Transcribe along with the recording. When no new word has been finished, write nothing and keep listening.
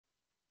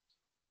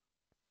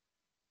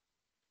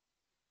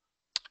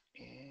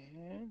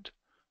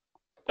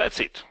That's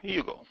it. Here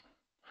you go.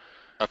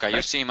 Okay, you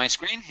Right? see my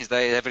screen? Is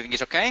that everything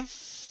is okay?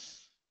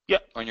 Yeah.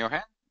 On your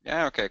hand?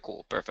 Yeah, okay,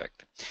 cool,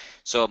 perfect.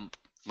 So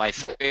my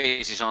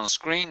face is on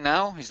screen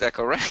now, is that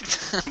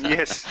correct?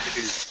 Yes, it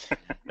is.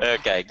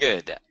 Okay,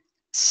 good.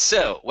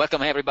 So,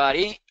 welcome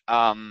everybody.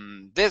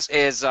 This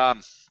is a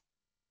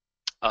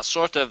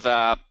sort of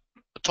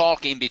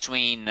talk in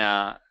between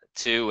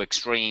two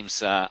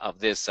extremes of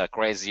this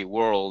crazy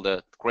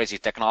world, crazy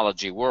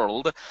technology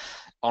world.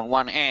 On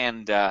one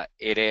hand,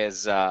 it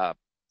is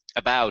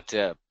about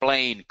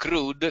plain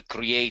CRUD,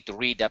 create,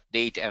 read,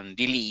 update, and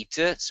delete.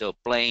 So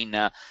plain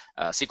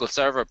SQL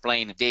Server,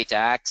 plain data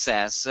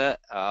access,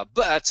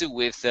 but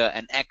with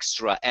an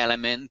extra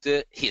element,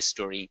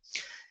 history.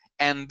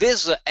 And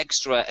this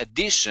extra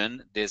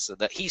addition,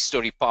 the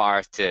history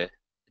part, the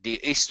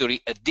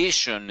history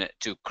addition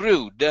to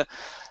CRUD,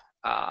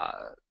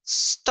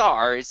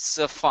 starts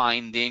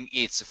finding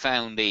its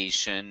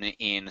foundation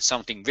in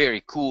something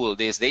very cool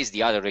these days,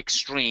 the other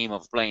extreme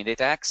of plain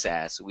data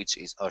access, which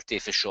is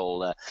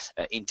artificial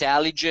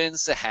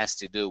intelligence, has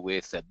to do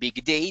with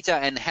big data,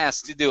 and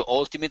has to do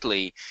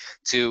ultimately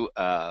to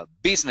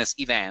business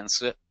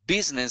events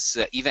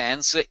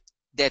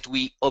that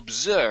we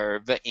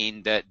observe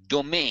in the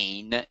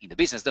domain, in the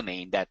business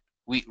domain that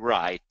we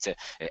write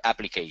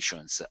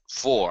applications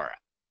for.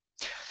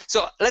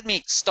 So let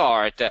me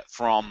start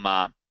from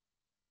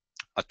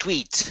a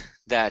tweet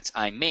that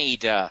I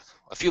made a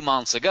few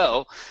months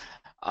ago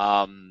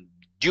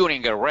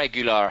during a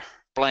regular,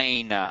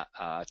 plain,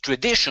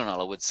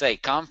 traditional, I would say,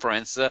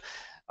 conference.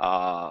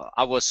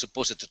 I was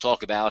supposed to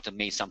talk about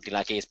maybe something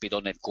like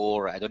ASP.NET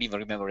Core. I don't even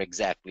remember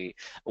exactly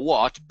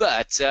what,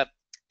 but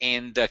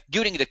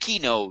during the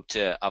keynote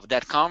of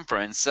that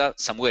conference,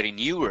 somewhere in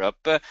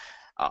Europe,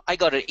 I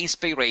got an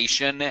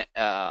inspiration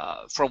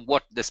from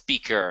what the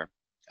speaker,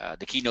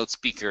 the keynote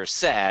speaker,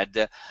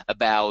 said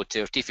about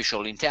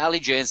artificial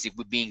intelligence, it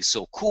being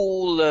so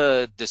cool,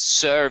 the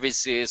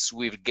services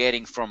we're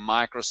getting from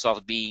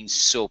Microsoft being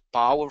so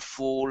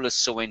powerful,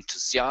 so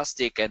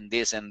enthusiastic, and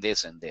this and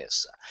this and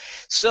this.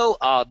 So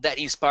that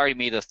inspired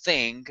me to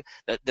think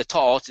that the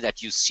thought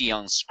that you see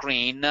on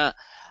screen,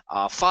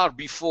 far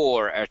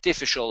before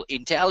artificial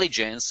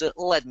intelligence,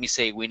 let me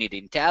say we need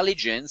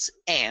intelligence,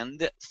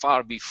 and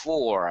far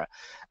before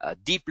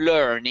deep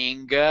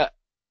learning,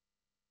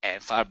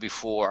 and far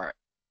before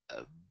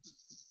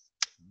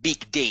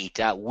big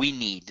data, we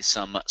need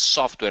some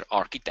software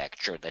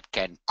architecture that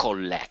can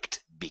collect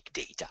big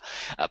data.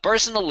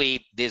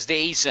 Personally, these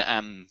days,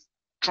 I'm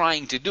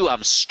starting to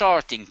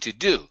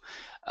do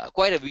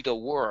quite a bit of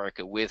work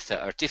with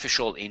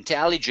artificial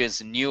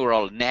intelligence,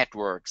 neural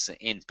networks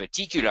in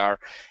particular.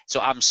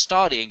 So I'm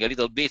studying a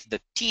little bit the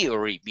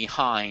theory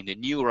behind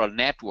neural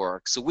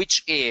networks,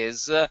 which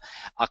is a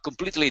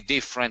completely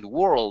different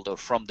world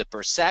from the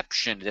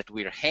perception that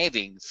we're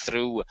having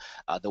through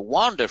the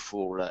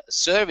wonderful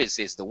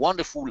services, the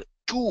wonderful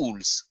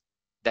tools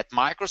that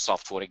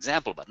Microsoft, for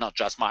example, but not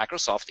just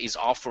Microsoft, is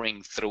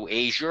offering through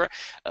Azure,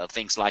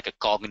 things like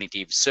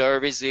cognitive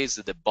services,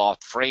 the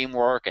bot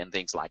framework, and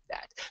things like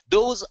that.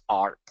 Those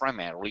are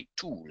primarily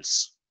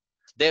tools.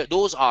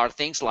 Those are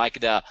things like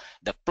the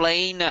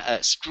plain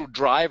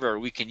screwdriver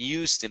we can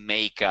use to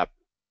make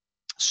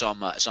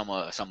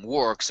some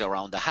works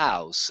around the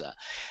house.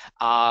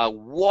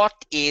 What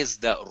is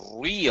the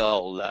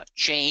real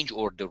change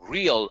or the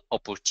real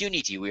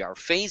opportunity we are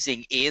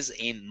facing is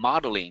in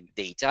modeling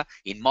data,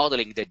 in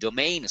modeling the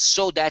domain,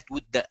 so that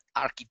with the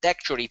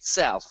architecture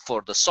itself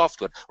for the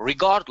software,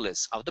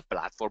 regardless of the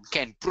platform,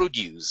 can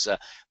produce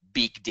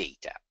big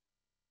data.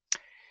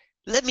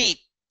 Let me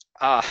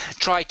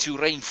try to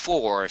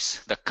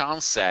reinforce the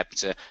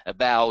concept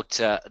about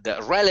the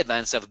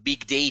relevance of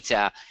big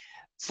data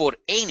for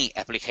any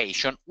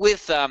application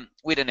with an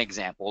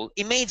example.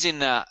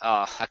 Imagine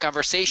a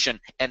conversation,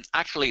 and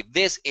actually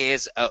this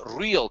is a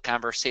real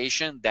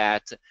conversation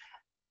that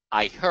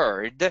I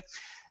heard.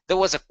 There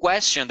was a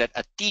question that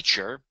a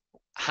teacher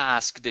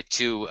asked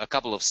to a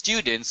couple of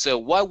students,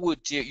 why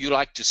would you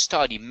like to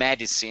study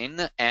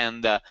medicine?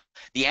 And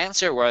the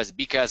answer was,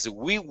 because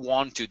we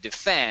want to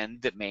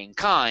defend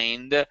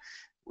mankind.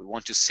 We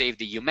want to save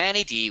the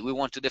humanity. We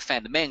want to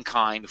defend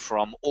mankind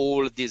from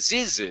all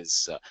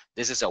diseases.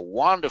 This is a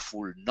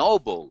wonderful,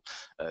 noble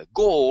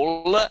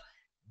goal.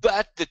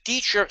 But the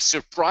teacher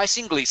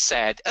surprisingly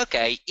said,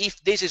 okay,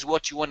 if this is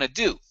what you want to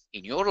do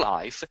in your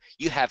life,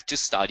 you have to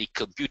study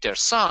computer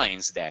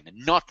science then,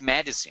 not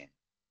medicine.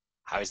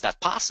 How is that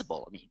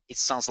possible? I mean, it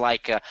sounds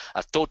like a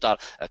total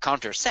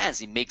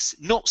countersense. It makes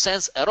no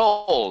sense at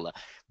all.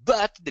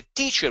 But the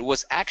teacher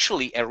was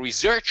actually a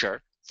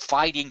researcher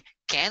fighting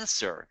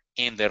cancer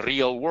in the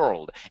real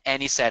world.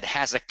 And he said,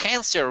 as a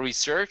cancer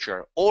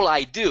researcher, all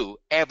I do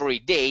every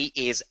day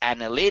is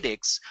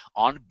analytics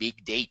on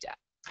big data.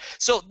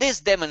 So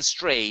this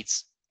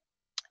demonstrates,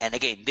 and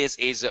again, this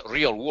is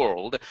real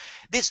world,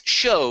 this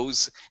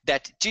shows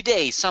that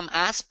today some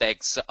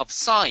aspects of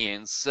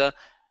science,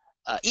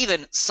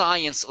 even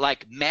science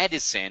like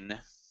medicine,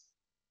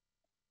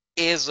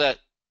 is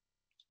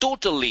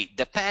totally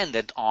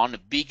dependent on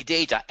big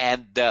data,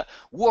 and the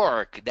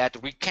work that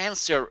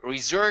cancer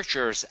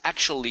researchers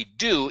actually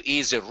do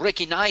is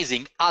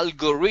recognizing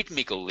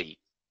algorithmically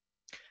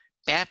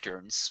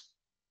patterns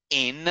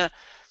in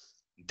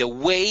the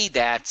way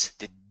that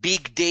the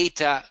big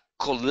data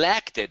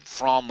collected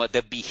from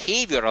the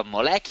behavior of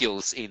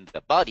molecules in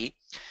the body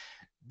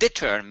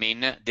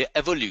determine the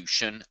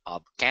evolution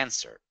of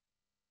cancer.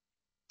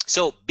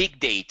 So big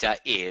data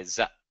is,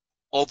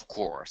 of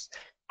course,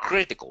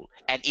 critical,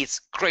 and it's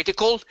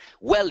critical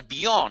well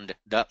beyond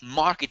the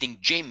marketing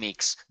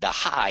gimmicks, the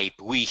hype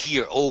we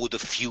hear, oh, the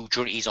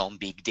future is on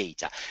big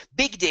data.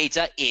 Big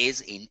data is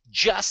in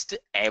just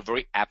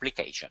every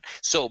application.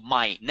 So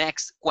my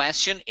next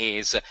question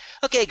is,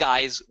 okay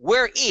guys,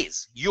 where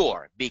is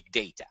your big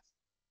data?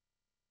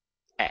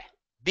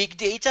 Big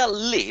data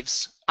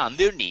lives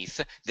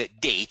underneath the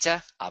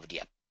data of the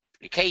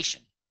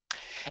application.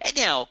 And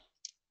now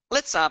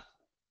let's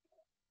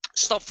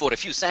stop for a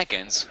few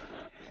seconds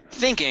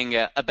thinking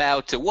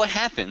about what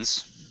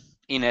happens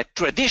in a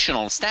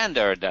traditional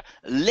standard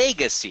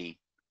legacy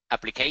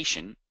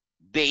application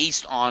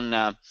based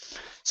on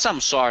some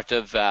sort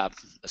of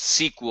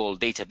SQL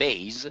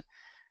database.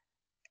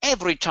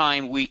 Every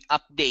time we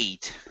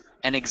update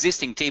an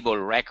existing table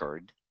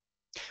record,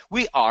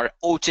 we are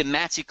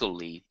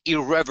automatically,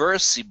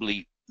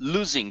 irreversibly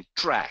losing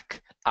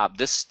track of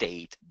the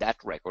state that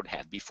record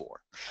had before.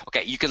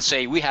 Okay, you can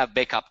say we have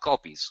backup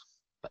copies,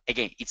 but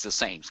again, it's the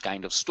same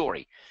kind of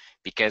story.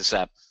 Because,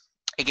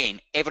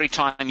 again, every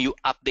time you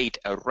update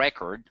a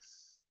record,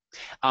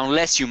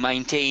 unless you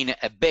maintain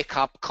a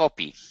backup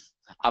copy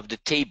of the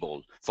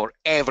table for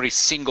every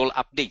single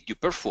update you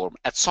perform,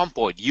 at some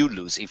point you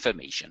lose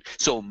information.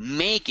 So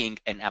making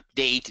an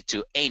update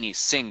to any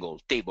single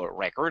table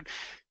record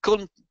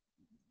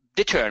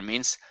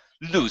determines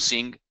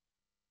losing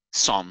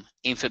some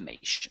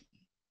information.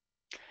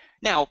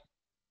 Now,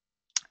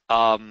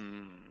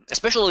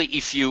 especially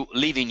if you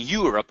live in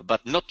Europe,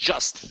 but not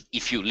just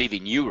if you live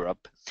in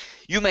Europe,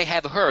 you may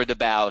have heard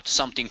about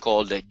something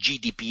called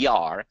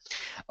GDPR,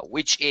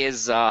 which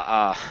is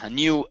a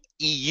new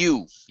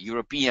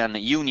European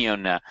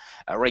Union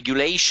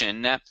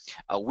regulation,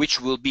 which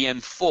will be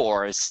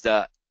enforced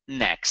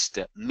next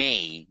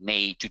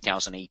May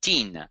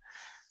 2018.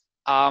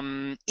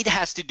 It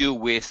has to do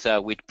with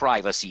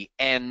privacy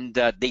and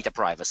data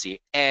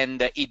privacy,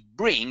 and it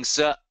brings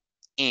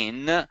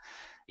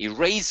it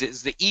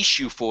raises the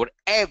issue for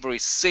every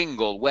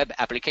single web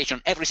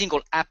application, every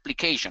single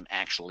application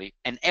actually,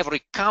 and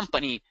every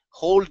company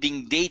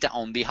holding data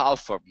on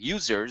behalf of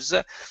users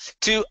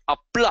to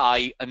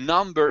apply a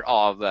number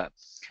of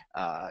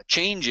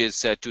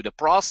changes to the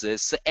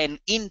process. And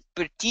in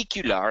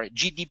particular,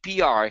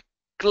 GDPR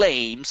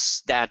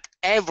claims that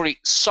every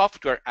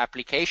software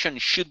application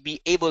should be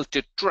able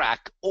to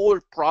track all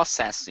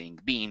processing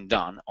being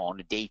done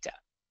on data.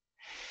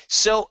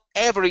 So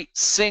every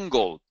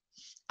single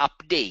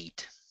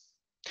update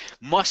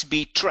must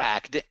be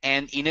tracked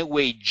and in a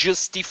way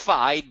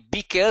justified,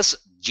 because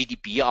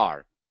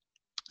GDPR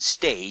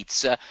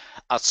states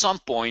at some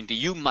point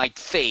you might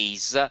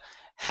face,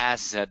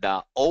 as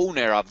the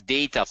owner of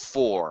data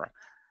for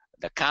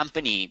the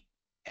company,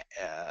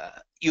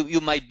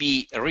 you might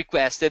be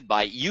requested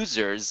by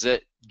users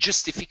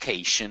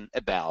justification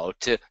about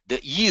the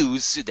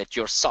use that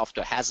your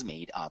software has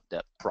made of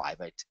the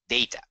private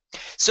data.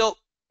 So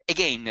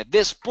again,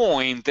 this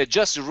point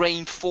just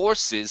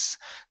reinforces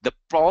the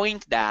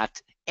point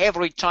that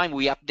every time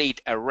we update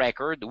a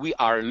record, we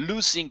are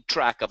losing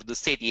track of the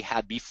state it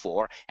had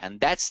before, and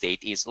that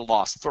state is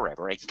lost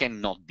forever and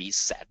cannot be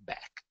set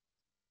back.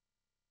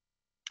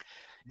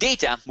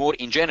 Data, more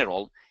in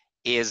general,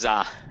 is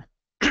the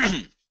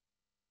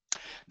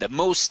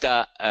most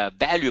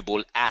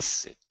valuable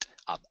asset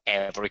of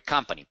every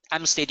company.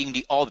 I'm stating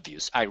the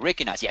obvious. I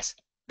recognize, yes,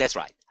 that's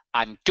right.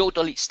 I'm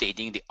totally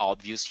stating the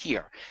obvious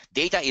here.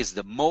 Data is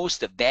the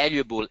most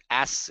valuable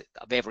asset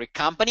of every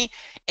company,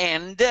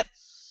 and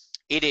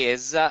it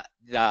is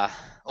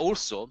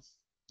also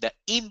the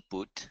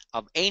input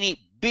of any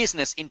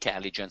business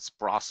intelligence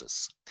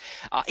process.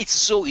 It's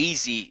so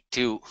easy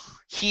to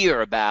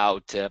hear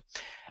about,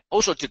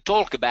 also to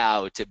talk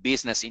about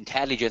business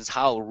intelligence,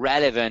 how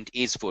relevant it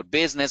is for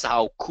business,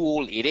 how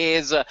cool it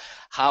is,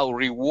 how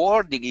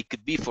rewarding it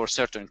could be for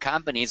certain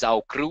companies,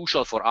 how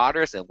crucial for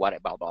others, and what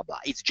blah, blah, blah.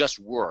 It's just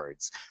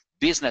words.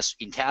 Business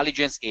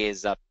intelligence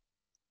is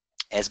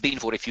has been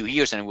for a few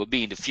years and will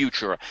be in the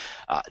future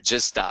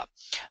just a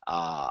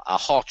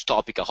hot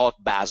topic, a hot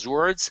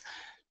buzzwords.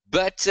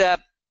 But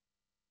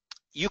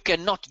you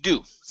cannot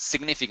do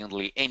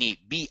significantly any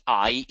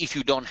BI if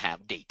you don't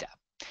have data.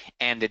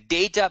 And the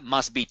data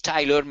must be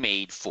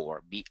tailor-made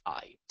for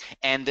BI.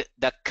 And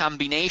the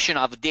combination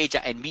of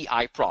data and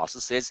BI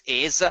processes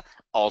is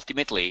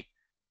ultimately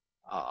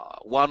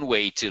one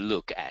way to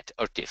look at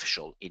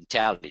artificial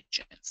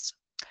intelligence.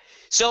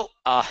 So,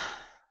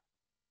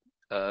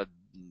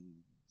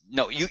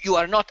 no, you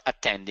are not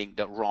attending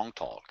the wrong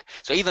talk.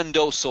 So even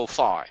though so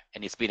far,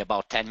 and it's been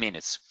about 10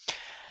 minutes,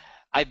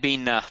 I've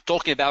been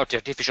talking about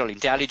artificial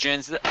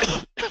intelligence,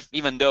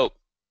 even though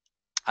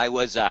I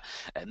was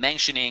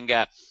mentioning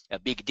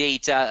big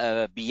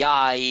data,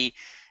 BI.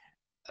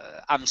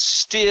 I'm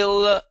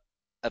still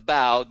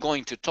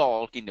going to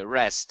talk in the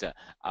rest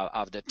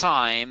of the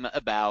time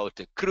about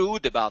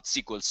CRUD, about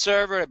SQL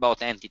Server,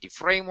 about entity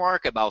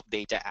framework, about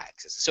data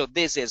access. So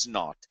this is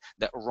not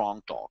the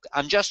wrong talk.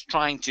 I'm just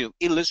trying to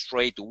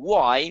illustrate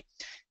why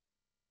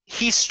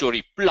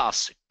history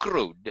plus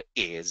CRUD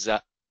is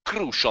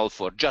crucial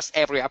for just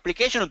every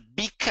application,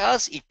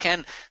 because it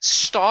can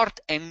start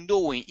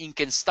it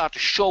can start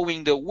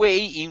showing the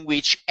way in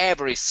which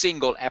every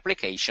single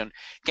application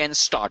can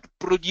start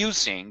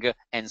producing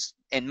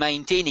and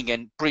maintaining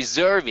and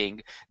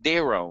preserving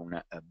their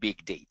own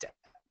big data.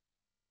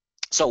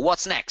 So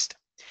what's next?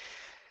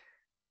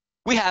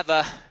 We have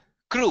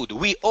CRUD.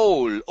 We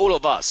all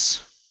of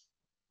us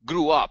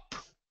grew up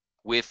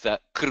with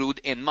CRUD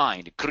in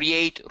mind: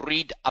 create,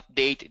 read,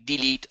 update,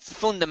 delete,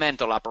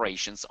 fundamental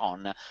operations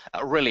on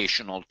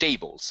relational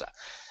tables.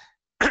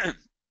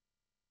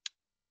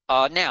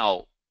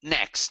 Now,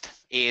 next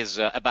is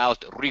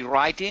about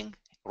rewriting,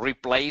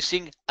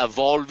 replacing,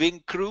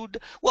 evolving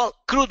CRUD. Well,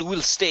 CRUD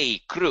will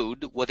stay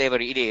CRUD, whatever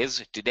it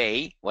is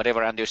today,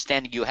 whatever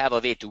understanding you have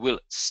of it will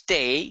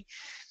stay,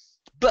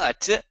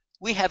 but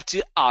we have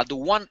to add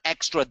one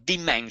extra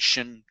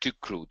dimension to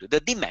CRUD,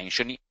 the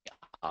dimension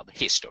of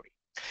history.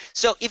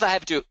 So if I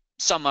have to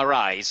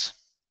summarize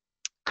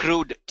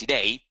CRUD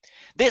today,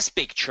 this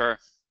picture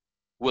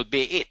will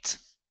be it.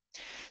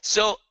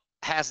 So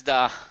has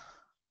the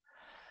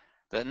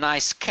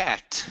nice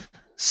cat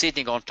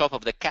sitting on top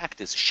of the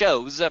cactus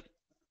shows,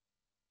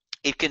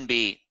 it can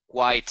be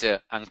quite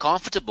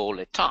uncomfortable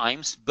at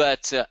times,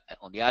 but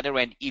on the other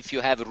hand, if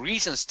you have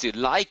reasons to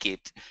like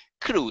it,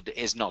 CRUD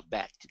is not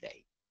bad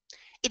today.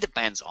 It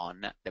depends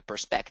on the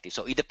perspective.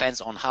 So it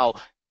depends on how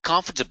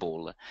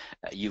comfortable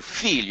you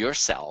feel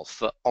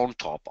yourself on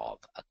top of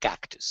a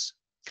cactus.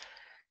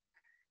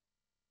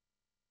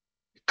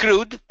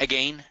 CRUD,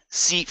 again,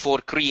 C for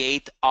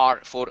create,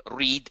 R for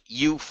read,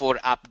 U for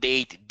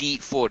update, D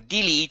for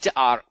delete,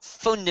 are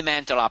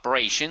fundamental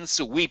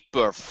operations we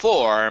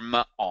perform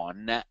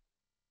on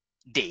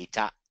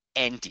data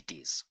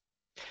entities.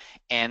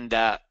 And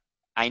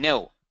I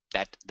know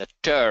that the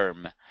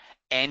term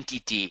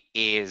entity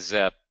is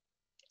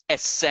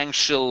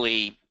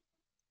essentially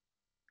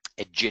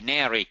a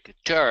generic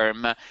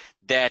term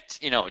that,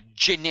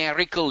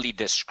 generically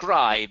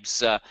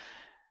describes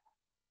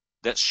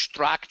the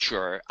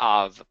structure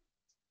of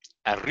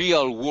a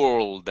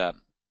real-world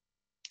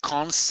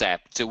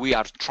concept we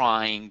are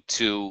trying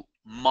to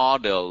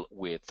model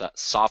with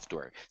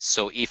software.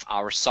 So if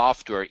our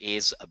software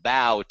is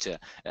about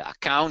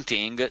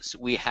accounting,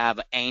 we have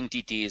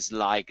entities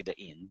like the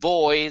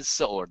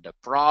invoice or the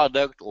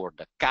product or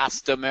the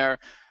customer,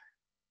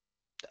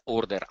 the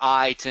order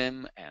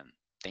item, and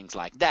things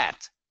like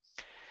that.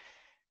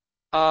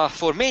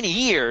 For many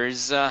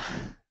years,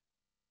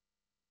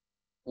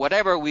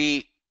 whatever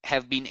we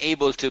have been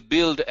able to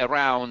build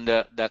around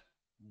the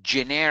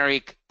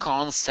generic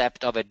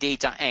concept of a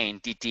data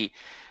entity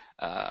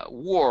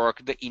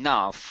worked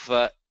enough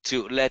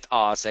to let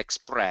us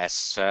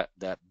express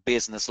the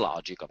business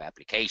logic of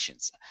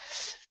applications.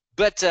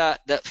 But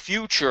the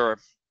future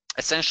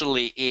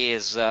essentially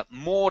is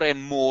more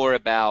and more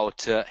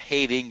about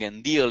having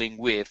and dealing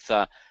with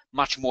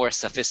much more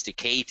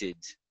sophisticated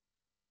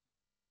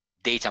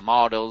data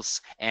models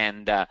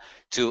and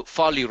to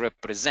fully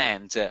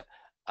represent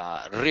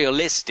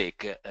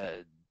realistic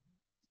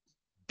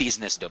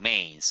business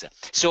domains.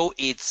 So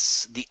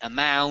it's the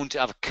amount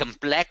of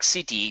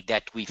complexity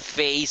that we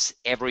face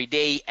every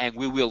day, and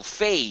we will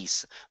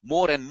face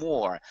more and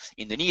more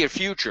in the near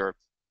future,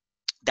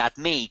 that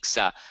makes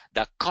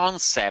the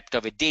concept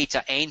of a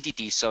data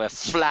entity, so a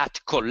flat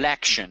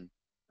collection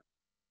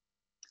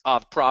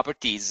of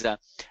properties,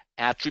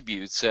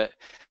 attributes,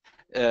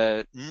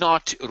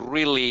 not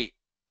really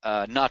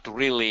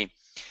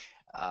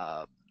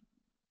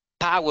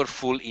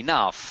powerful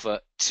enough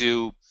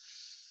to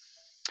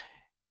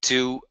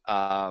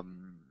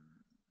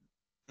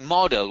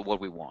model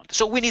what we want.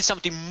 So we need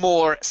something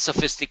more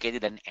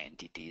sophisticated than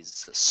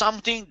entities,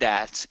 something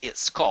that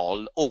is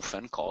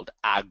often called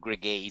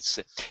aggregates.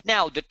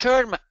 Now, the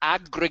term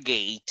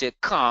aggregate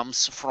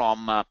comes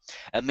from a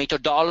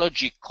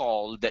methodology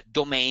called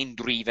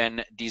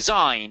domain-driven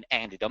design,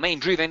 and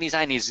domain-driven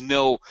design is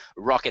no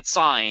rocket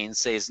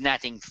science, is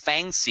nothing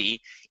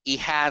fancy. It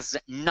has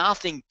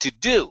nothing to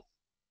do,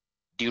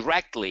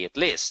 directly at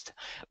least,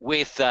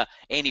 with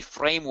any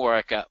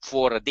framework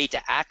for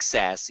data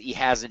access. It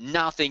has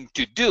nothing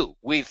to do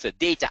with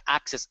data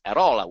access at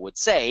all, I would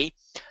say,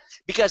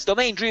 because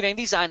domain-driven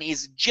design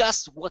is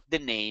just what the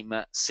name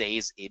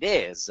says it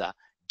is: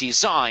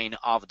 design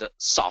of the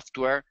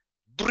software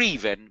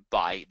driven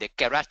by the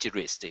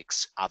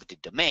characteristics of the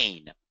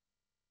domain.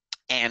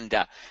 And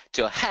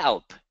to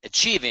help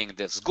achieving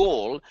this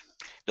goal,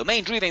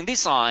 domain-driven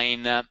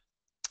design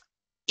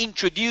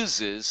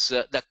introduces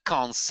the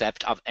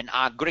concept of an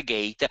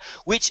aggregate,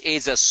 which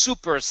is a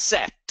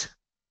superset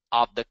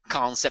of the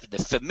concept,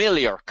 the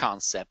familiar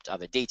concept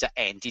of a data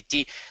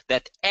entity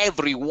that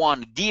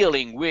everyone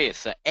dealing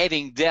with,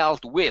 having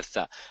dealt with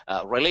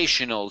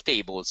relational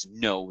tables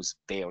knows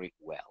very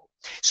well.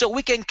 So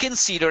we can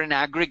consider an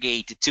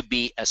aggregate to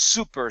be a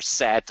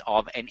superset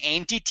of an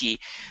entity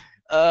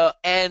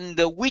and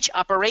which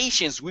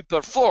operations we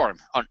perform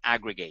on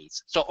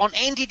aggregates. So on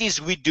entities,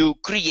 we do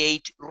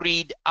create,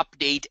 read,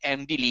 update,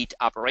 and delete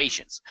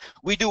operations.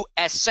 We do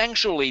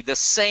essentially the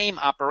same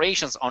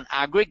operations on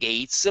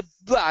aggregates,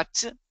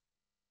 but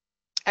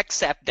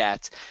except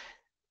that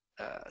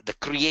the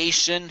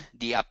creation,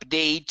 the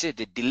update,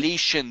 the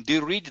deletion, the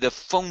read, the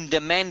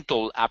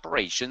fundamental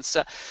operations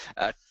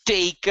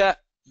take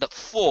the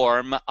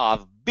form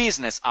of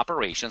business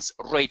operations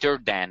rather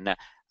than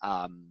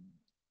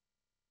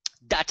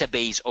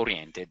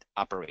database-oriented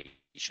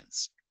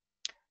operations.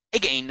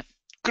 Again,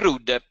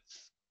 CRUD,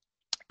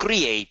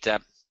 create.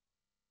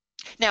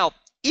 Now,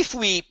 if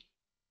we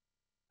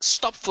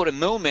stop for a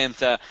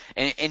moment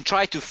and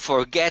try to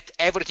forget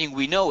everything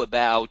we know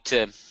about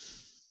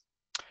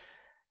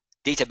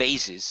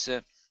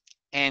databases,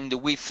 and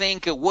we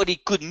think what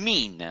it could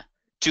mean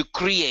to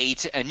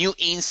create a new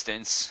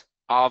instance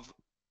of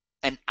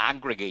an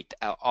aggregate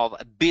of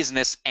a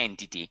business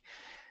entity.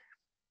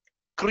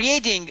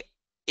 Creating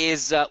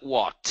is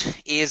what?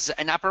 Is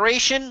an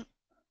operation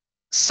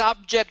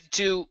subject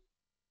to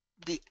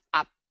the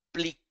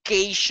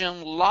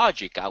application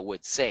logic, I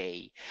would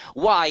say.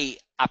 Why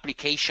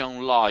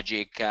application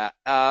logic?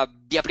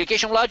 The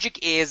application logic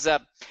is,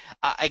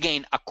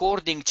 again,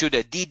 according to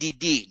the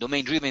DDD,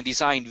 domain-driven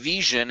design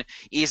vision,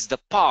 is the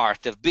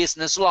part of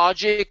business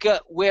logic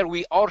where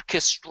we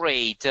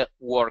orchestrate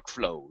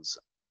workflows.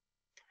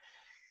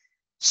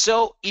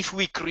 So if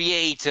we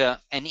create an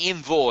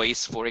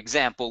invoice, for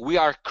example, we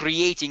are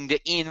creating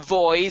the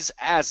invoice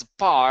as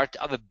part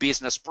of a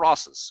business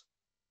process.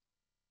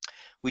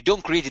 We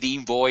don't create the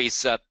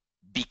invoice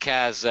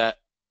because it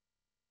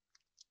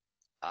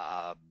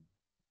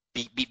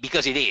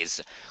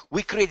is.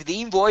 We create the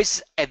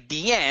invoice at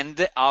the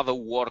end of a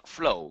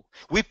workflow.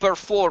 We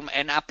perform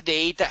an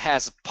update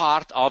as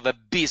part of a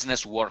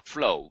business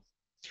workflow.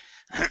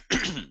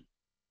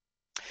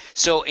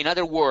 So in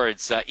other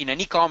words, in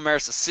an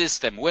e-commerce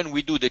system, when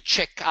we do the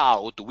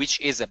checkout, which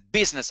is a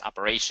business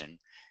operation,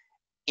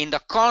 in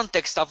the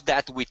context of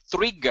that, we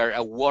trigger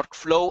a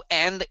workflow,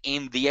 and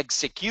in the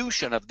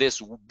execution of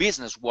this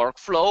business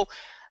workflow,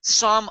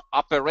 some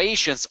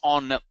operations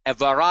on a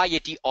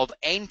variety of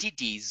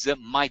entities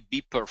might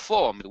be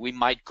performed. We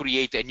might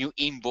create a new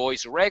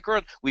invoice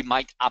record, we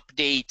might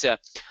update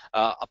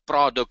a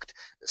product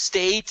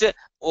state,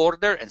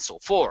 order, and so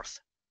forth.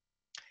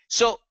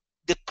 So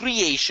the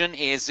creation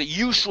is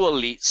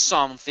usually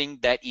something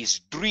that is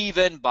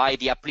driven by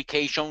the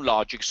application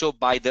logic, so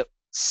by the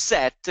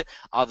set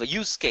of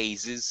use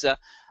cases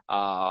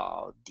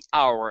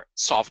our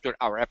software,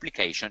 our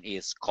application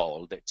is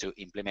called to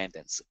implement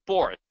and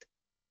support.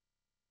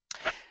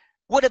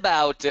 What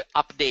about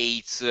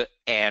updates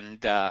and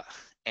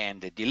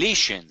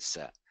deletions?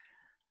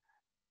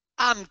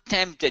 I'm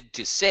tempted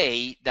to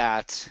say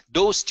that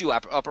those two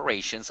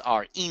operations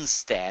are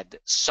instead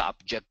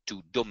subject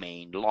to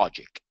domain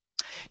logic.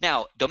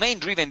 Now,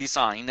 domain-driven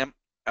design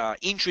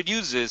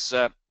introduces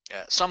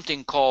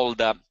something called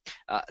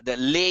the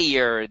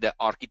layered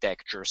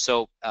architecture.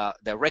 So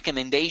the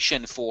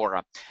recommendation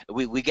for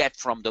we get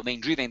from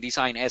domain-driven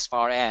design as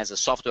far as a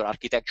software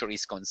architecture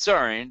is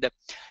concerned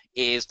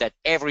is that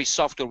every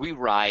software we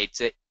write,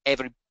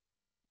 every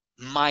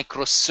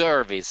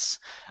microservice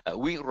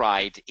we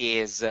write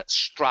is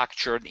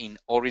structured in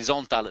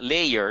horizontal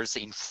layers,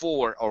 in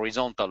 4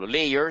 horizontal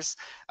layers: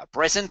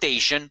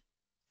 presentation,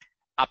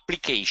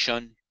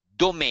 application,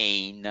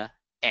 domain,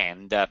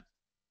 and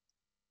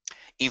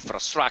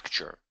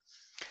infrastructure.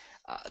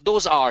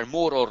 Those are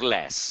more or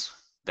less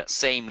the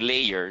same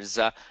layers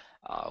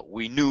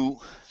we knew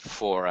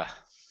for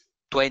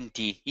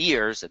 20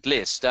 years at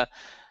least,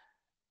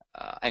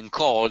 and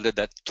called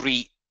the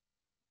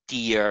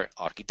 3-tier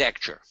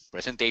architecture: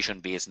 presentation,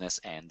 business,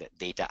 and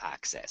data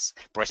access.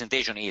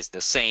 Presentation is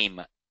the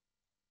same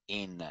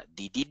in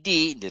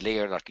DDD, the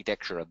layered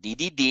architecture of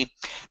DDD.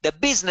 The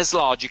business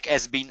logic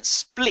has been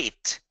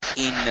split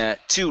in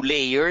 2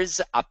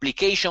 layers: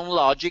 application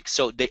logic,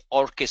 so the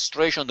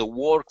orchestration, the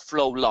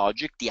workflow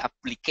logic, the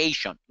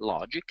application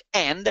logic,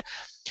 and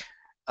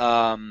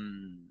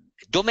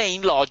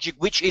domain logic,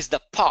 which is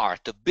the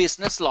part of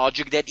business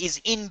logic that is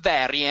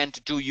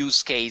invariant to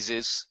use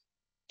cases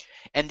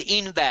and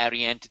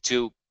invariant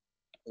to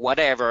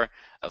whatever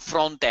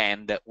front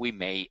end we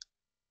may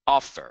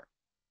offer.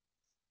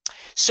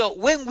 So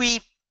when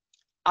we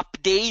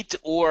update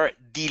or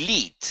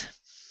delete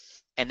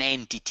an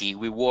entity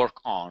we work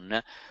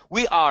on,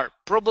 we are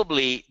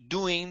probably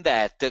doing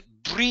that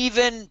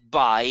driven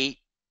by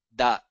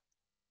the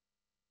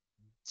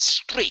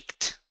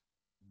strict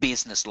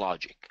business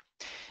logic.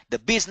 The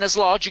business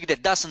logic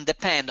that doesn't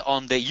depend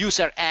on the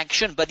user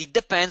action, but it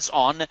depends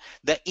on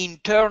the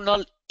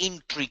internal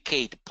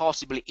intricate,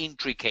 possibly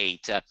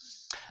intricate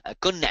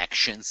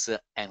connections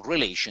and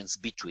relations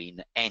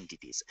between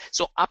entities.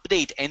 So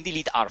update and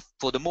delete are,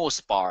 for the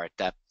most part,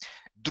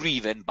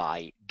 driven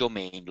by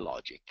domain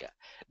logic.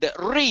 The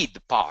read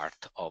part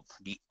of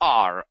the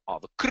R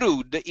of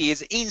CRUD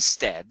is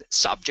instead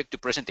subject to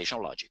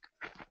presentation logic.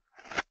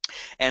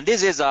 And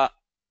this is a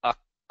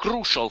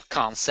crucial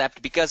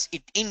concept because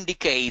it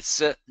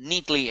indicates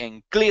neatly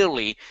and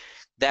clearly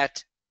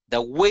that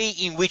the way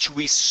in which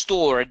we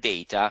store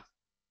data,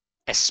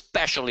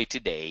 especially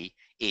today,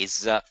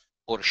 is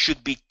or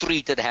should be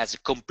treated as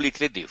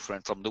completely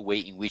different from the way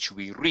in which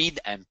we read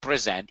and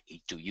present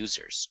it to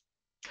users.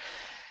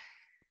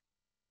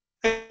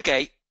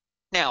 Okay,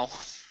 now,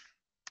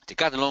 to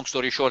cut a long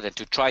story short and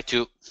to try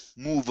to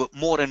move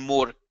more and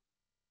more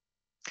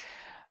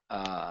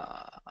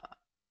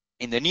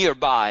in the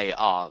nearby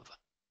of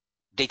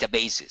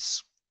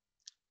databases.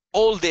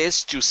 All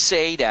this to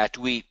say that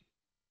we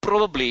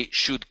probably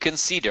should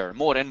consider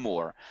more and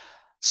more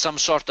some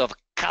sort of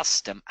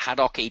custom ad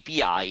hoc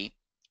API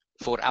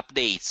for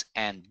updates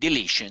and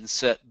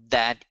deletions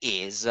that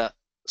is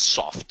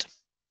soft.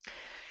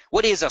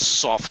 What is a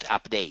soft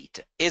update?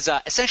 Is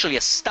essentially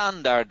a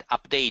standard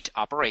update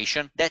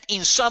operation that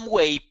in some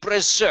way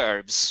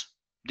preserves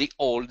the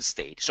old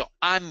state. So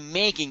I'm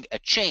making a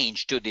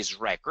change to this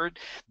record,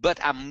 but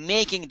I'm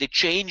making the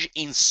change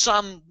in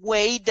some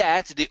way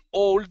that the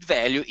old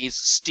value is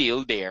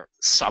still there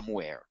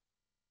somewhere.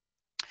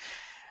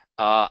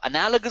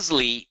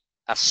 Analogously,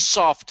 a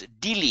soft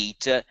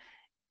delete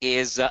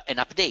is an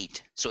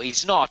update. So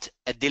it's not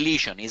a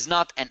deletion, it's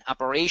not an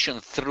operation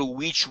through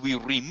which we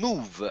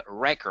remove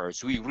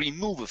records, we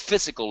remove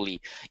physically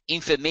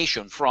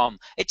information from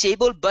a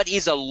table, but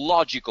is a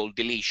logical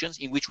deletion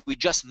in which we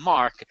just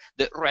mark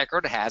the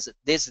record as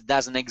this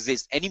doesn't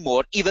exist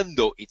anymore, even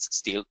though it's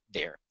still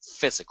there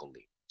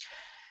physically.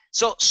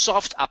 So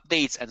soft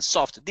updates and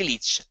soft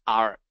deletions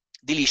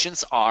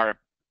are,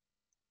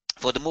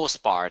 for the most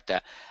part,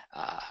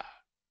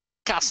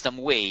 custom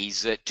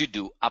ways to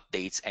do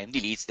updates and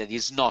deletes that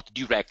is not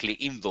directly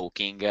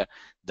invoking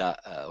the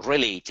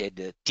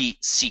related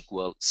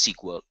T-SQL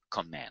SQL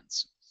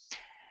commands.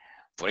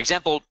 For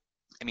example,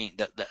 I mean,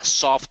 the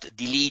soft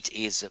delete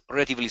is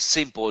relatively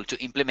simple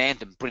to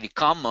implement and pretty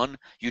common.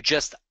 You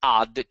just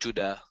add to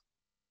the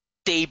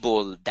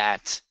table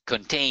that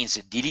contains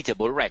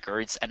deletable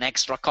records an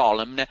extra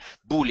column,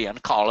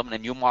 Boolean column,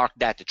 and you mark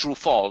that true,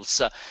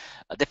 false,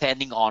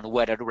 depending on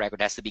whether the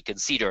record has to be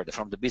considered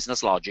from the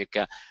business logic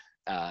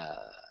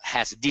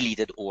has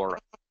deleted or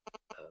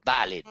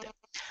valid.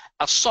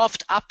 A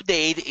soft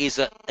update is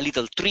a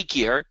little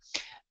trickier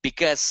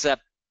because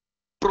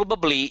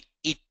probably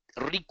it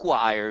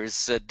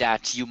requires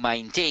that you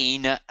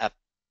maintain a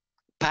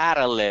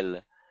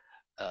parallel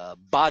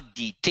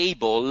body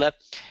table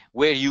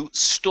where you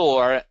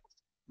store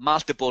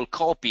multiple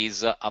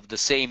copies of the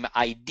same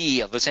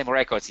ID, of the same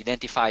records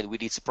identified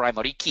with its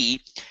primary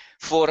key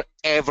for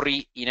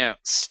every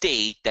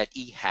state that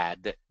he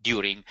had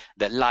during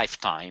the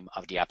lifetime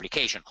of the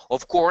application.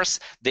 Of course,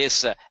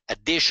 this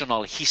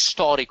additional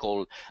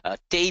historical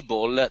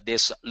table,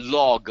 this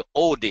log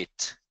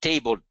audit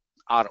table,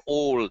 are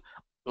all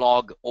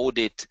log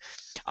audit,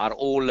 are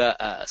all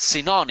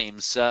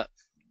synonyms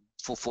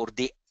for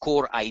the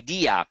core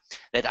idea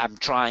that I'm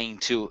trying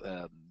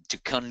to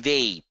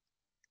convey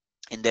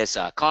in this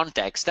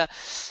context.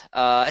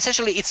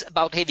 Essentially, it's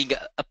about having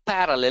a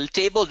parallel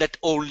table that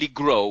only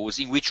grows,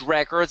 in which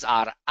records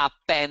are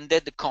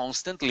appended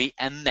constantly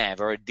and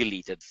never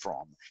deleted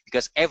from,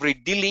 because every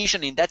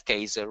deletion in that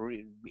case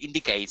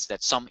indicates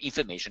that some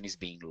information is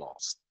being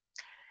lost.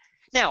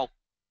 Now,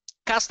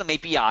 custom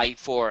API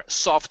for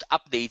soft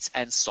updates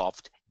and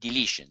soft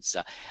deletions.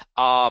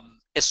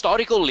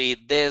 Historically,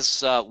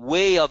 this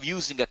way of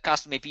using a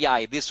custom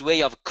API, this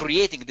way of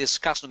creating these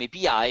custom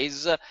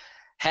APIs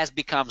has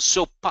become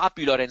so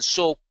popular and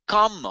so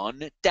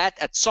common that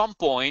at some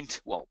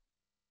point, well,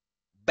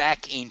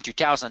 back in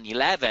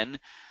 2011,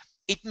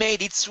 it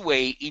made its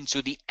way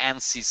into the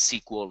ANSYS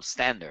SQL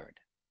standard.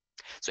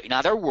 So in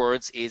other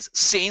words, is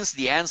since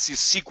the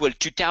ANSYS SQL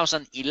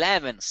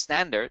 2011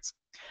 standards,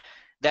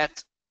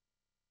 that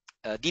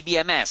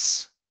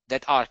DBMS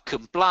that are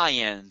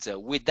compliant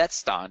with that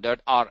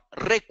standard are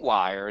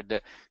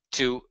required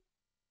to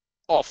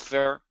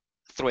offer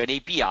through an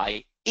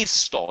API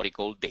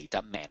historical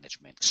data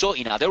management. So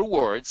in other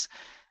words,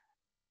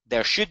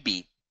 there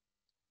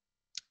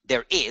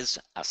is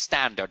a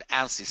standard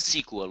ANSYS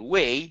SQL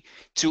way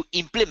to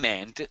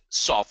implement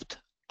soft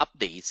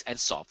updates and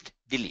soft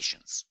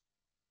deletions.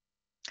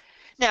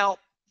 Now,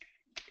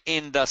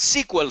 in the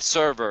SQL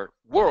Server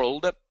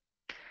world,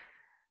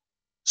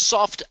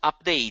 soft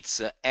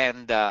updates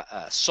and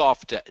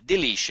soft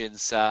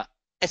deletions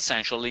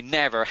essentially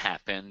never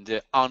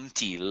happened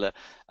until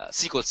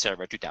SQL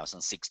Server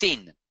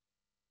 2016.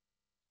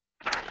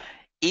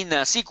 In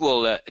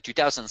SQL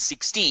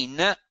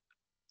 2016,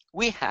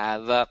 we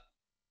have,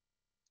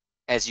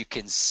 as you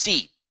can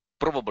see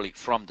probably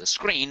from the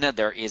screen,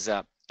 there is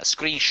a a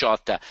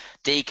screenshot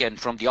taken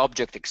from the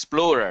Object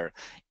Explorer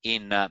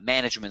in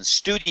Management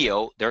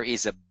Studio. There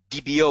is a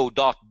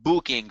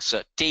dbo.bookings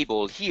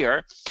table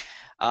here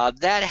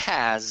that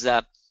has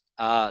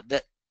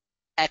the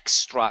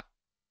extra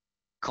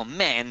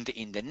command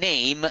in the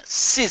name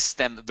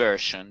system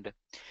versioned,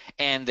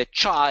 and the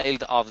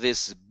child of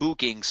this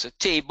bookings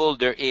table,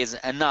 there is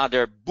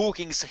another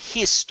bookings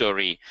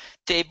history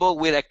table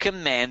with a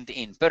command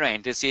in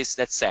parentheses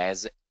that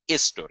says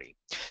history.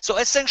 So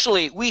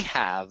essentially we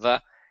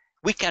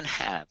can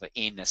have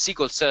in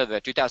SQL Server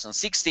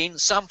 2016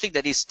 something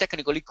that is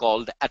technically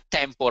called a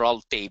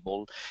temporal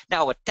table.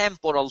 Now, a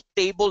temporal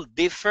table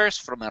differs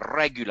from a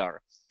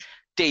regular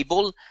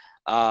table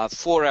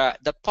for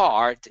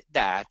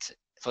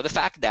the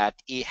fact that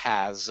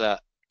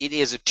it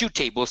is two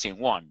tables in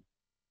one.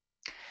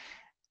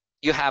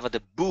 You have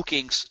the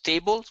bookings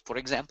table, for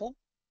example,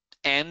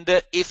 and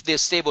if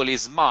this table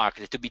is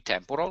marked to be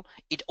temporal,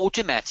 it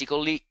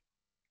automatically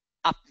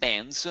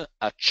appends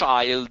a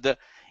child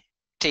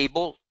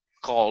table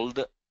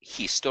called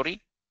history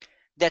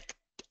that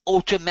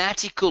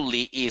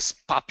automatically is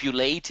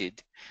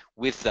populated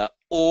with the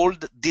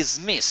old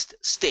dismissed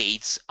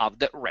states of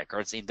the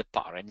records in the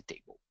parent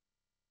table.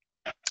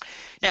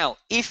 Now,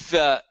 if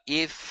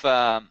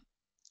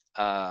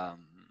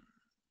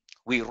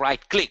we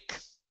right-click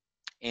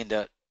in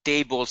the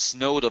tables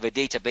node of a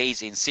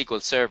database in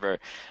SQL Server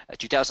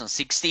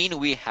 2016,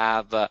 we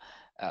have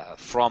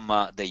from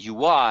the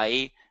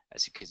UI,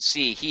 as you can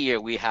see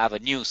here, we have a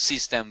new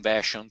system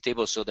version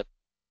table. So the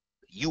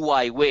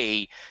UI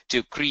way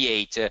to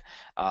create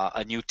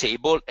a new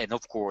table, and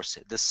of course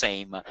the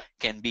same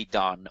can be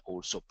done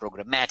also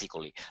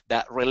programmatically.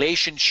 The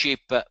relationship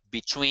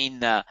between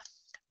the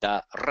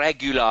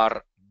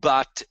regular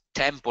but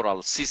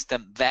temporal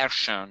system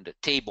versioned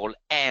table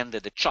and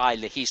the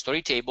child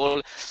history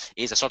table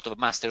is a sort of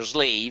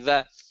master-slave.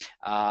 The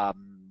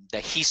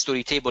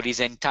history table is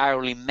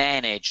entirely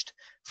managed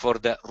for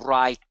the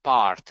right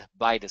part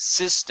by the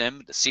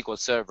system, the SQL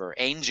Server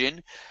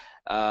engine.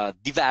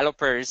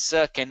 Developers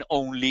can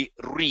only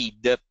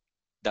read the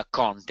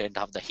content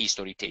of the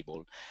history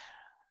table,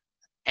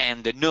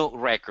 and no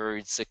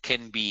records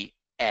can be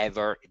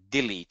ever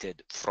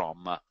deleted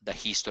from the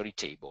history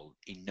table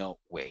in no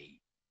way.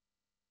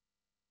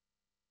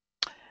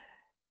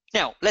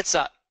 Now let's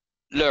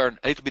learn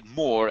a little bit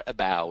more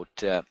about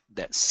the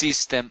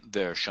system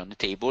version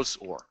tables,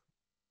 or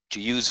to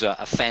use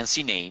a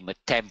fancy name,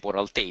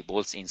 temporal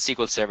tables in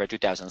SQL Server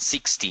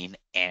 2016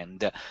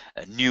 and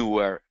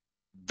newer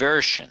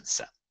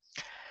versions.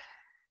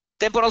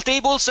 Temporal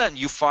tables, and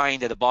you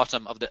find at the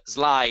bottom of the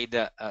slide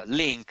a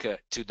link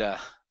to the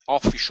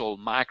official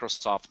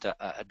Microsoft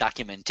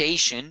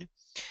documentation.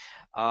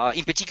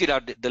 In particular,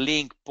 the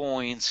link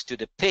points to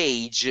the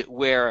page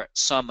where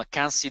some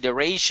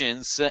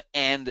considerations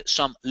and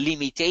some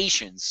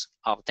limitations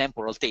of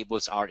temporal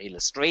tables are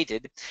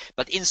illustrated.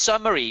 But in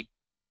summary,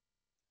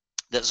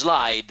 the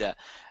slide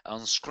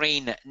on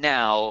screen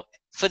now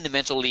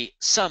fundamentally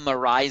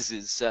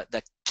summarizes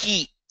the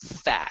key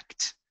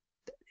fact,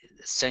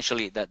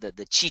 essentially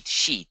the cheat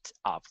sheet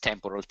of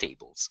temporal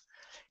tables.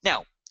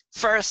 Now,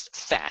 first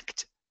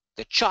fact,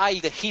 the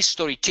child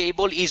history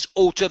table is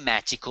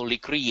automatically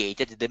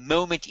created the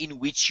moment in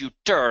which you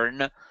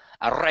turn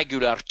a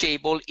regular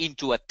table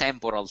into a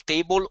temporal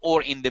table,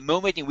 or in the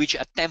moment in which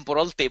a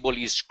temporal table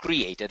is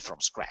created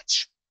from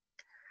scratch.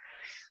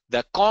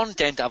 The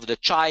content of the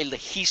child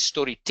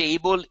history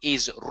table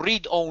is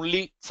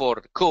read-only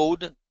for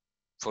code,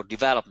 for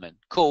development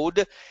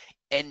code,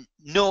 and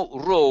no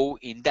row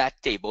in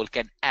that table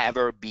can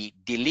ever be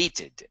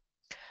deleted.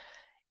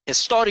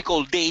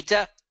 Historical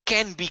data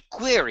can be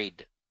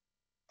queried,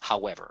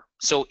 however,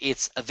 so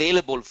it's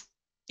available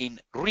in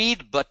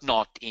read but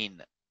not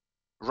in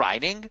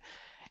writing,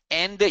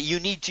 and you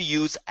need to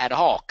use ad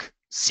hoc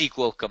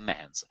SQL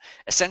commands.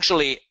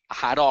 Essentially,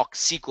 ad hoc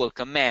SQL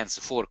commands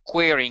for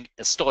querying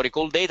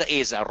historical data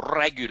is a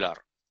regular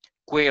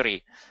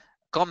query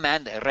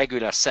command, a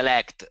regular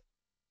select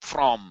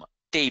from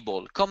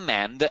table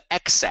command,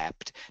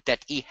 except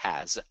that it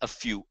has a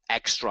few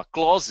extra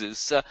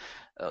clauses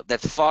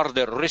that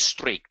further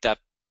restrict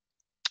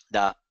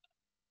the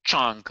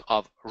chunk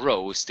of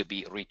rows to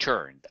be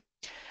returned.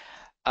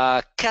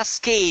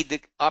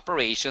 Cascade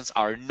operations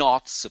are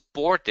not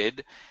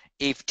supported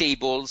if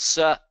tables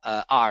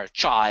are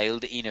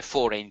child in a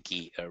foreign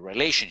key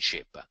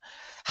relationship.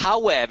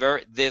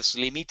 However, this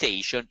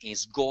limitation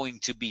is going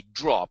to be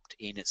dropped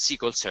in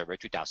SQL Server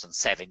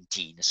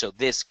 2017. So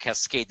this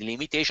cascade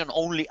limitation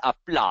only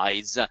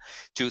applies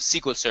to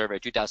SQL Server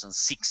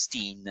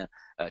 2016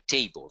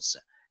 tables.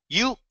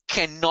 You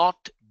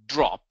cannot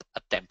drop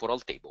a temporal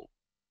table.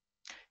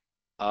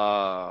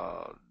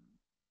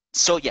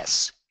 So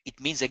yes, it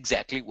means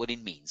exactly what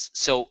it means.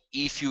 So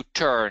if you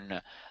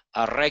turn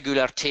a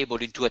regular table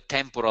into a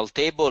temporal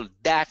table,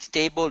 that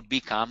table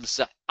becomes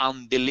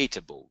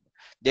undeletable.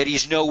 There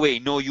is no way,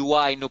 no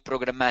UI, no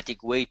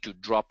programmatic way to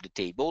drop the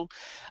table.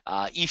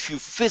 If you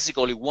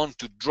physically want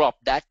to drop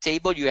that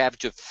table, you have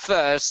to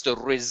first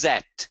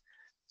reset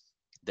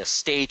the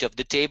state of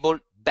the table,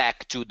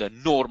 back to the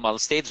normal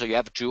state. So you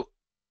have to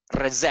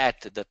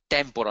reset the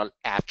temporal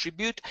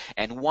attribute,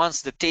 and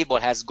once the table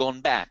has gone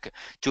back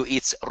to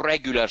its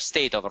regular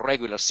state of a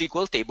regular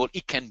SQL table,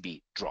 it can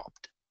be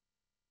dropped.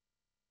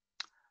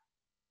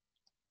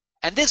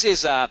 And this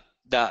is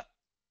the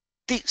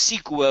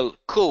T-SQL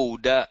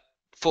code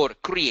for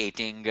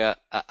creating a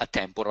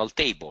temporal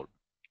table.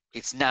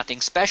 It's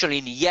nothing special.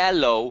 In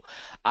yellow,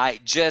 I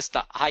just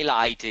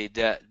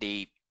highlighted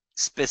the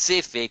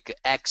specific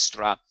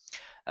extra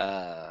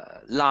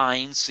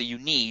lines you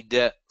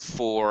need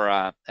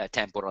for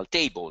temporal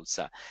tables.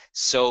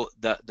 So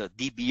the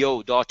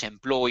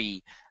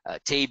dbo.employee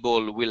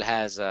table will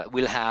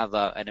have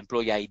an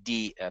employee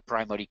ID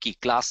primary key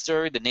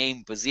cluster, the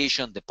name,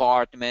 position,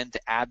 department,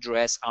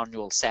 address,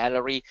 annual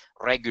salary,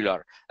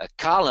 regular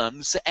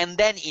columns, and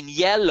then in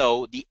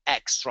yellow the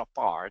extra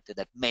part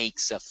that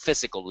makes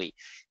physically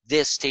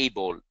this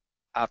table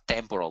a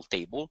temporal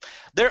table.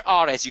 There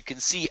are, as you can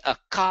see, a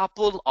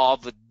couple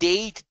of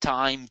date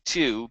time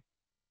to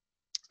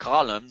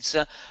columns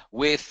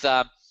with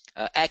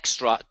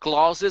extra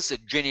clauses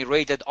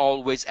generated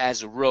always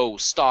as row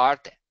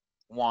start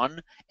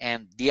one,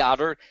 and the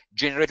other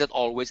generated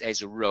always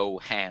as a row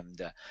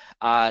end.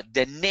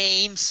 The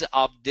names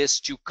of these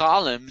two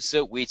columns,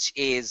 which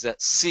is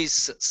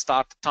sys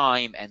start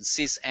time and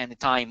sys end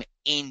time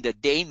in the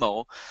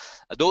demo,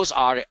 those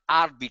are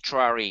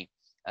arbitrary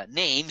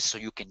names, so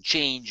you can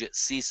change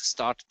sys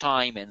start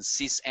time and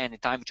sys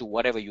end time to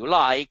whatever you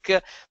like,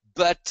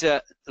 but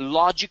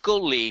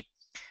logically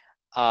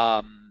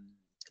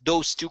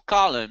those two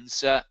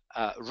columns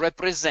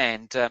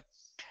represent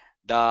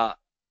the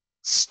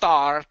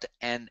start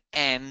and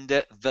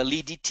end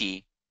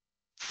validity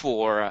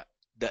for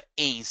the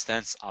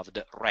instance of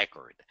the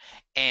record.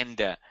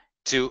 And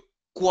to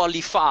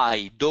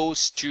qualify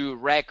those two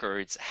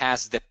records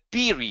as the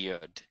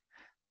period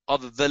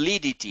of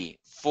validity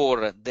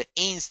for the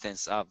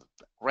instance of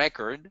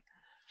record,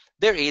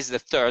 there is the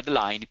third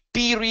line,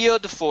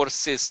 period for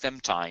system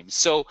time.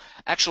 So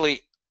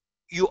actually,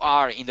 you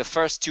are in the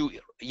first two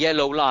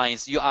yellow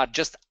lines, you are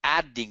just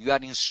adding, you are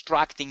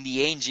instructing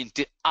the engine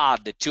to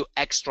add two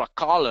extra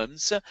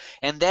columns,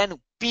 and then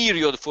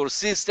period for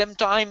system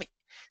time.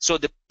 So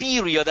the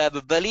period of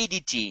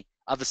validity,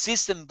 of the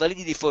system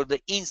validity for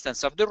the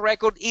instance of the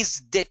record,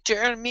 is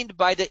determined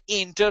by the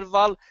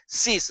interval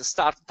sys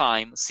start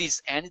time,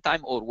 sys end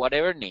time, or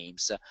whatever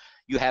names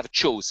you have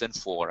chosen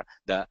for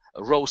the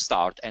row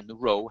start and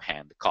row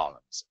end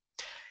columns.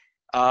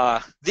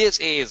 This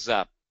is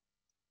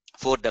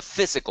for the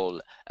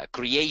physical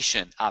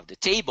creation of the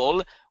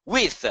table.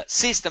 With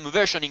system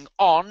versioning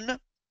on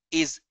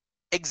is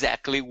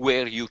exactly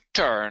where you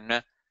turn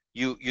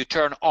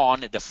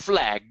on the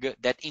flag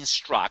that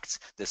instructs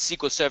the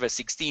SQL Server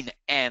 16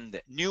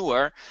 and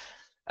newer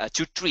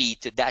to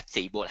treat that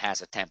table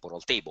as a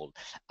temporal table.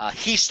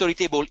 History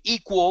table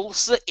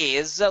equals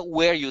is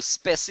where you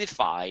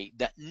specify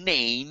the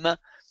name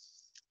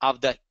of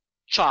the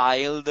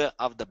child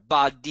of the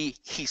body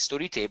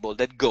history table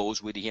that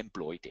goes with the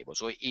employee table.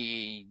 So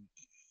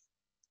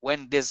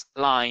when this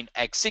line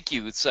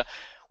executes,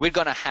 we're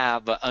going to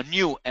have a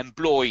new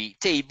employee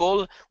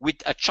table with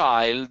a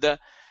child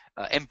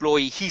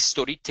employee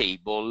history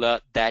table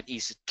that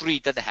is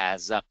treated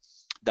as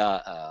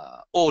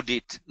the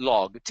audit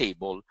log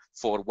table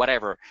for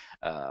whatever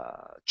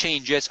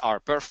changes are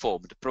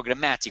performed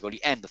programmatically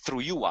and through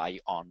UI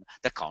on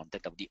the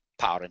content of the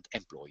parent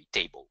employee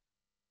table.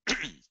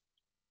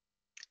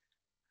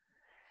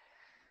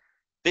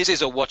 This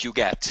is what you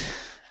get,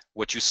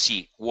 what you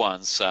see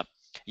once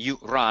you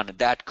run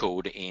that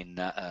code in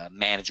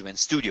Management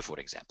Studio, for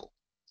example.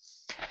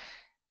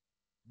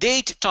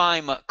 Date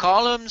time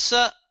columns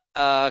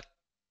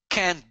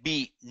can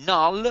be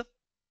null,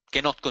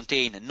 cannot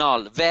contain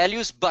null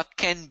values, but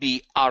can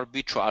be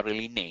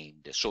arbitrarily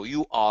named. So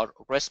you are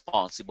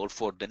responsible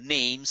for the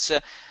names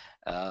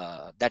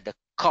that the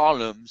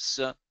columns,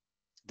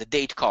 the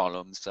date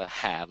columns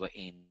have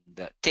in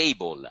the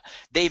table.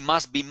 They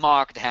must be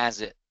marked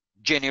as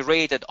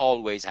generated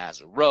always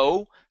as a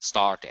row,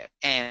 start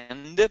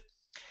and end.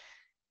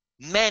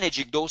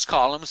 Managing those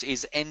columns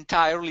is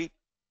entirely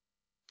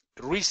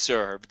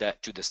reserved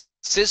to the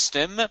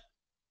system.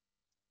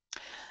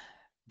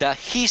 The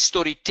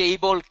history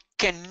table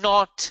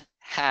cannot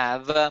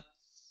have a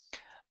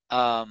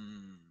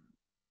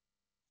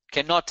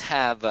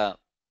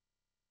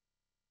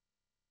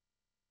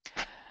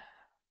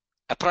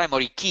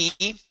primary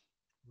key,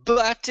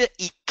 but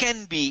it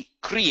can be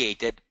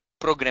created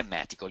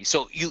programmatically.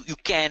 So you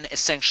can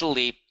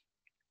essentially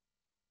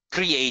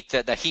create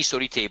the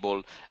history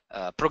table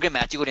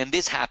programmatically, and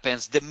this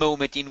happens the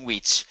moment in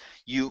which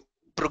you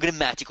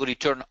programmatically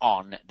turn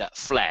on the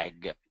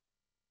flag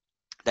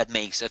that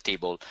makes a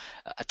table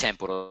a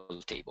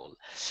temporal table.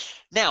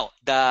 Now,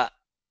 the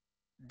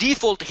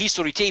default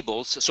history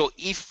tables, so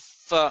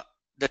if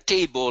the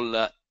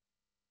table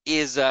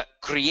is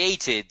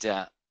created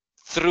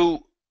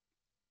through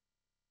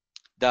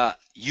the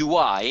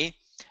UI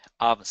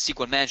of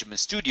SQL Management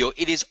Studio,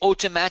 it is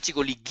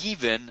automatically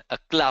given a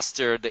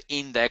clustered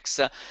index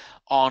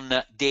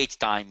on date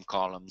time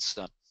columns.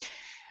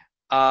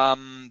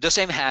 The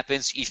same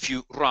happens if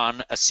you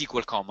run a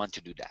SQL command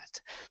to do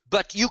that.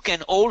 But you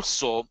can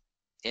also,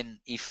 and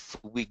if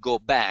we go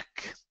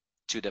back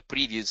to the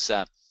previous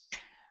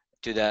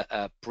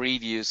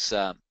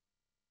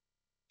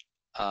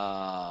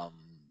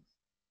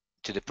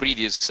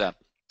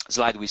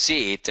slide, we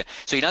see it.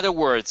 So in other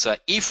words,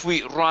 if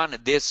we run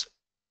this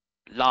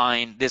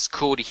line, this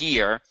code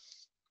here,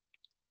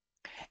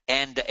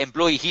 and the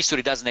employee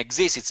history doesn't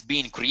exist, it's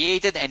being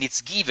created and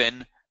it's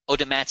given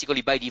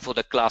automatically by default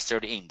a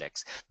clustered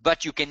index.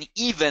 But you can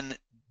even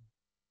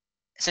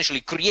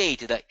essentially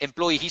create the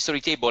employee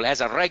history table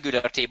as a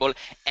regular table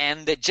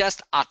and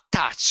just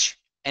attach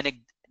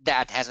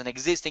that as an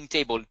existing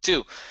table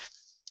to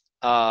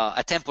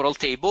a temporal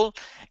table.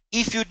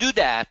 If you do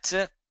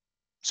that,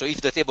 so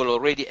if the table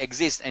already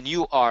exists and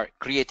you are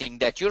creating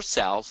that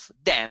yourself,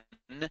 then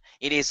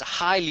it is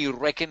highly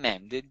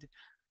recommended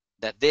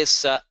that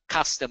this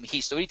custom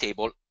history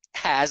table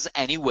has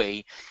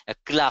anyway a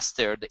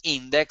clustered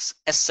index,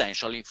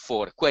 essentially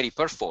for query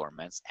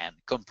performance and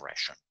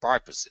compression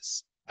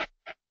purposes.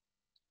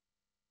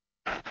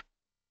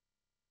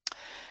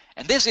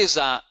 And this is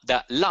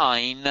the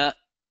line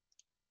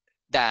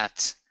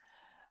that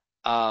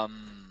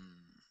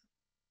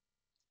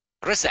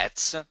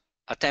resets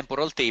a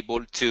temporal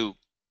table to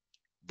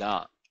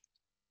the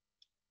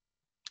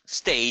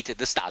state,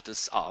 the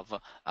status of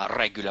a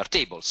regular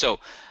table. So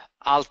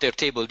alter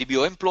table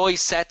DBO employee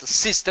set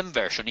system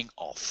versioning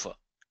off.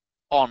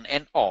 On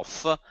and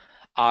off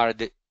are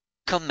the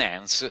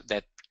commands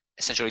that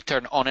essentially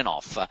turn on and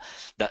off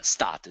the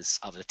status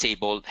of the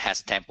table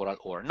has temporal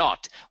or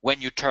not. When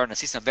you turn a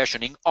system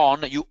versioning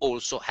on, you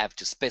also have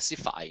to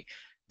specify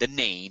the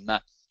name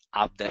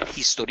of the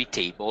history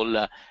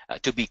table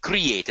to be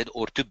created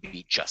or to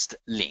be just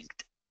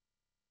linked.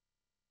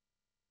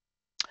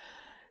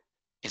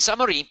 In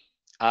summary,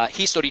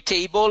 history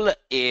table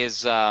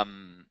is a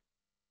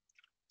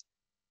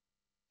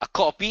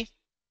copy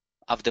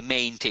of the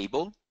main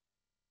table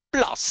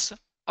plus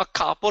a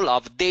couple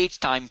of date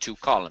time 2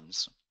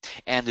 columns.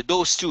 And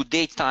those two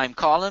date time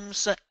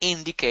columns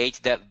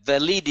indicate the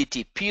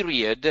validity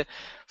period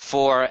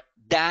for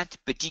that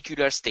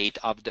particular state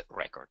of the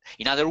record.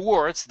 In other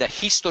words, the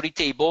history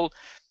table,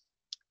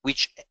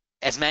 which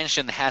as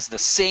mentioned has the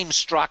same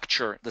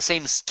structure, the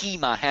same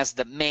schema as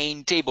the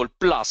main table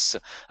plus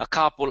a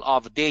couple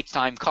of date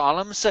time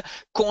columns,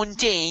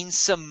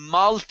 contains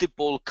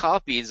multiple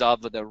copies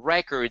of the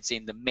records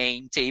in the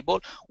main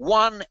table,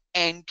 one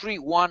entry,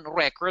 one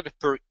record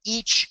per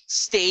each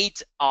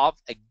state of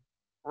a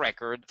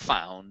record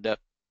found,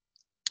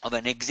 of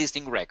an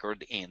existing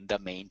record in the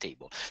main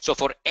table. So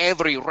for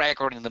every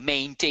record in the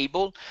main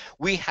table,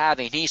 we have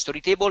a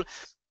history table,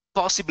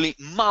 possibly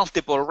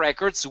multiple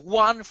records,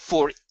 one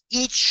for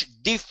each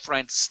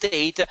different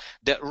state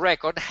the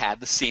record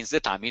had since the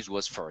time it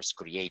was first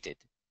created.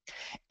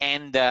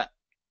 And the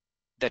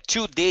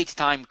two date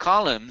time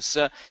columns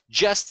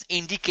just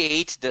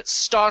indicate the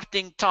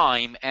starting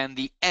time and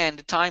the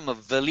end time of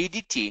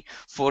validity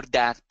for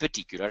that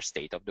particular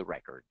state of the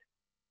record.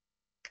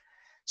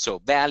 So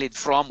valid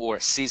from or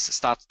sys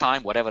start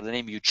time, whatever the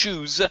name you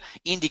choose,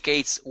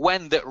 indicates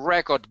when the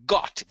record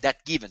got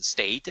that given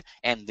state,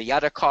 and the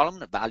other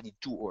column, valid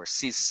to or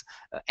sys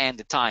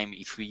end time,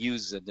 if we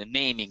use the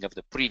naming of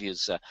the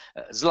previous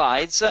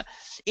slides,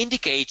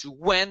 indicates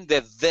when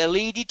the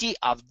validity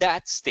of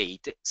that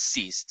state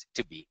ceased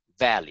to be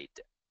valid.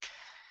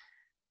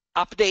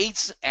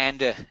 Updates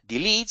and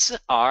deletes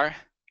are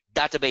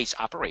database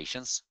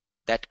operations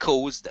that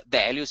cause the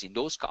values in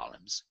those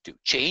columns to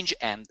change,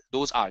 and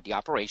those are the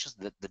operations,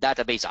 the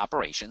database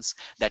operations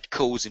that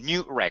cause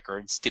new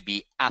records to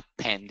be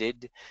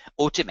appended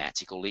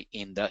automatically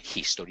in the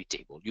history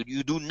table.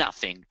 You do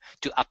nothing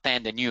to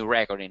append a new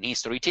record in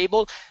history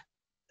table.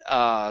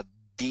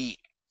 The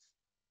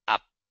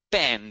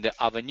append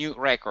of a new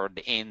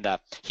record in the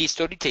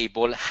history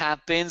table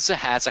happens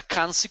as a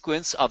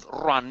consequence of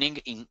running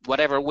in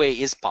whatever way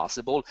is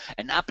possible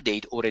an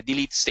update or a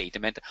delete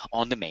statement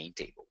on the main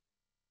table.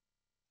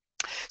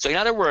 So in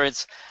other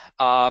words,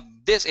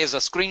 this is a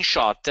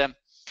screenshot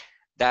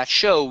that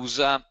shows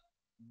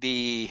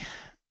the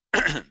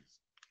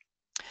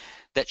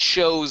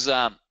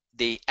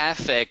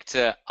effect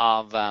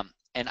of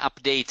an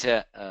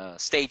update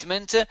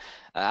statement,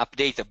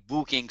 update a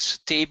bookings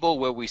table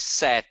where we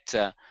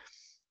set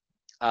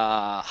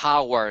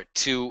hour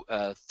to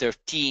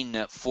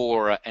 13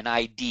 for an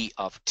ID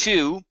of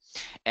 2,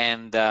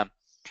 and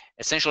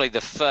essentially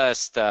the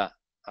first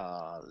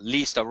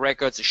list of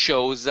records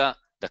shows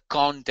the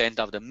content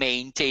of the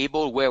main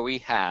table, where we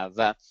have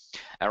a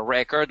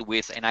record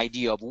with an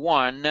ID of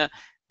 1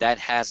 that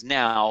has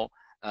now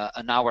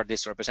an hour.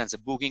 This represents a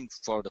booking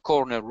for the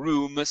corner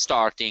room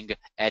starting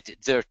at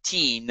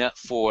 13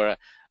 for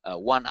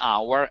 1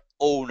 hour.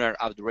 Owner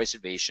of the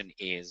reservation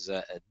is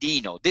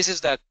Dino. This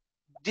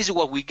is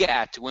what we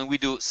get when we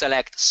do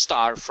select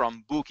star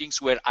from bookings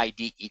where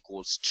ID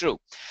equals true.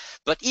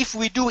 But if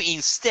we do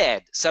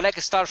instead select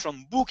star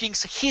from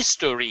bookings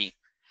history,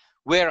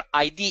 where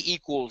ID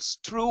equals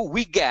true,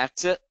 we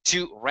get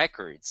two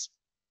records.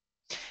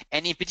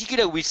 And in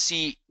particular, we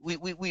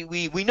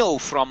know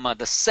from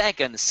the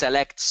second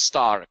select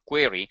star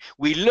query,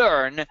 we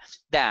learn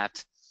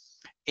that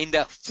in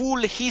the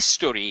full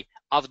history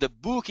of the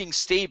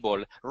bookings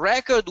table,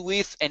 record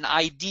with an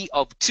ID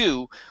of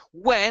 2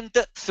 went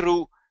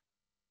through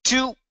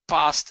two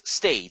past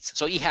states.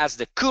 So it has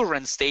the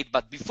current state,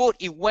 but before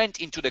it went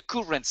into the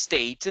current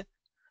state,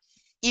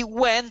 it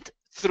went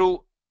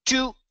through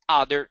two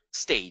other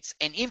states.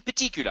 And in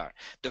particular,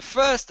 the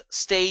first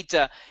state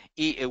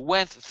it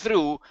went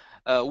through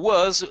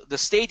was the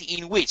state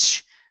in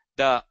which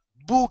the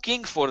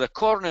booking for the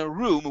corner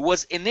room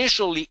was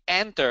initially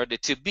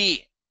entered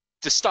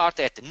to start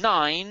at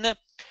 9,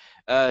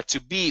 to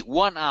be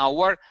 1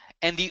 hour,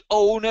 and the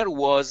owner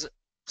was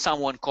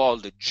someone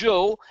called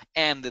Joe,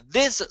 and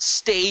this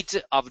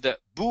state of the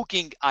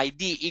booking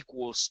ID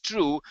equals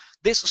true,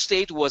 this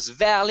state was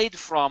valid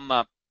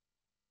from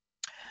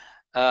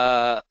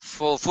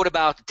for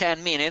about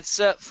 10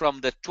 minutes, from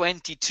the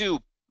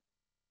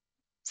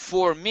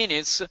 22:04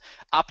 minutes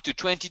up to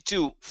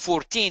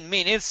 22:14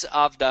 minutes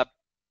of the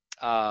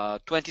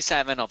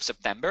 27th of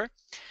September.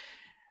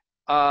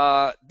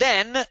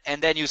 Then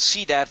you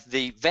see that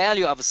the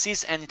value of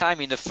sys end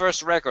time in the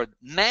first record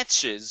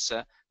matches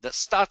the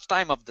start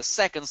time of the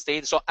second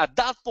state. So at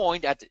that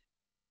point, at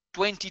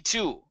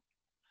 22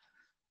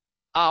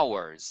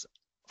 hours,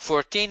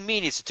 14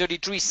 minutes,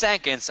 33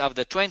 seconds of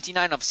the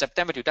 29th of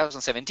September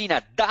 2017,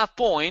 at that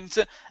point,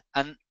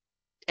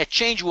 a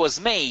change was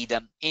made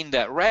in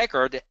the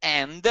record,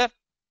 and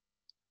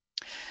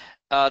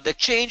the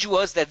change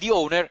was that the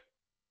owner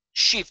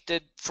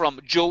shifted from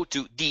Joe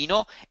to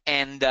Dino,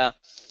 and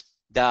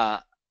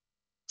the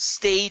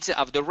state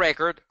of the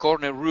record,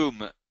 corner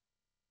room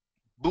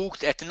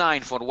booked at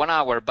 9 for 1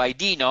 hour by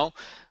Dino,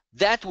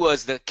 that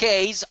was the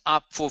case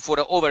up for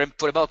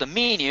about a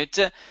minute,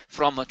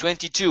 from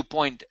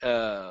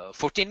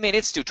 22:14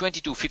 minutes to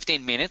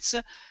 22:15 minutes.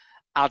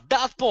 At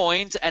that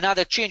point,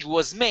 another change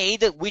was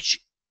made,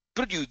 which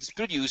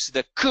produced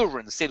the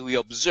current state we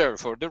observe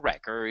for the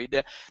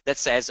record, that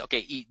says,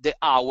 okay, the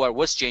hour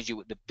was changed,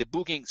 the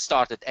booking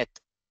started at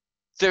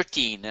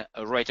 13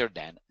 rather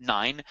than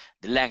 9,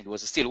 the length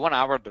was still 1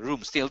 hour, the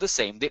room still the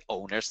same, the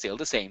owner still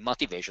the same,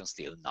 motivation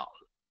still null.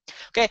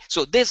 Okay,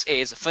 so this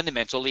is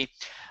fundamentally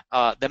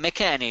the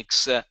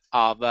mechanics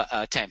of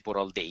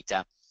temporal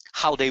data,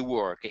 how they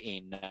work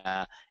in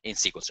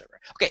SQL Server.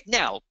 Okay,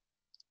 now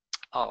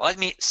let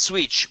me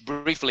switch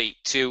briefly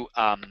to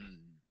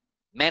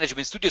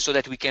Management Studio so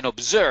that we can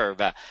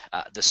observe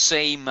the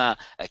same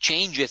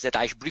changes that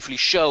I briefly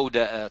showed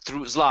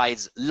through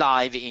slides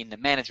live in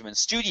Management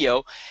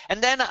Studio.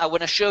 And then I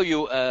want to show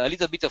you a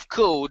little bit of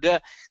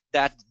code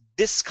that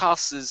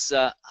discusses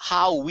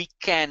how we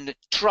can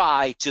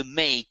try to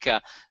make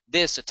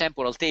this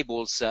temporal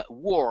tables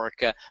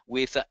work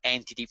with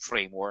entity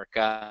framework.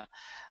 The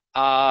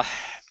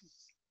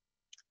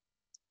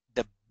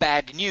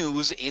bad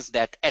news is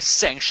that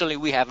essentially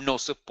we have no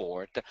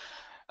support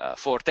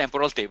for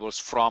temporal tables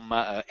from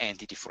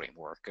entity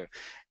framework.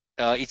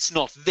 It's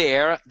not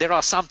there. There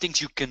are some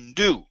things you can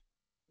do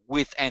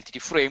with entity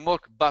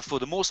framework, but for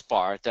the most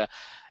part,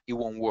 it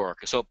won't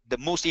work. So the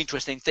most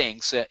interesting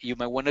things you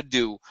might want to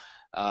do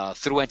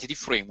through entity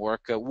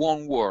framework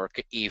won't work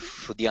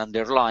if the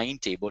underlying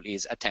table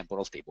is a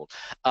temporal table.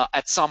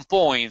 At some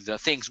point,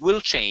 things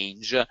will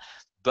change,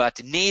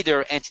 but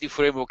neither Entity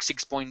Framework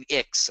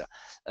 6.x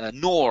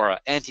nor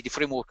Entity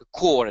Framework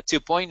Core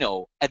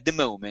 2.0 at the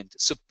moment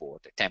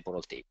support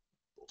temporal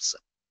tables.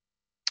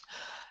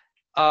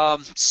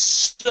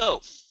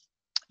 So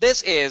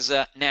this is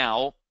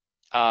now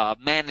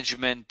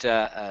Management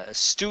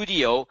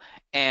Studio,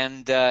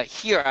 and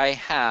here I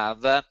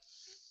have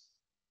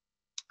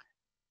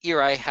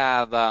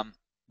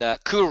the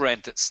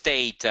current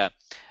state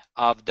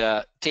of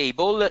the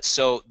table.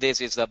 So this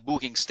is a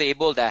bookings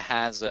table that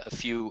has a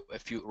few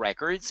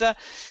records.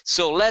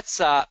 So let's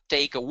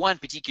take one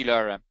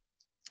particular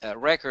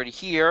record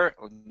here.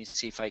 Let me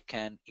see if I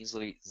can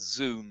easily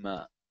zoom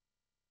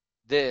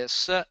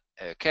this.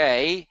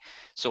 Okay,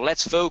 so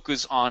let's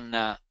focus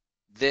on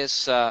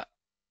this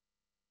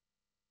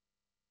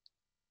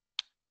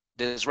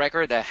this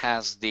record that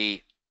has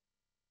the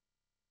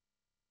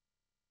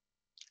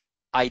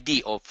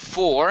ID of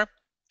 4.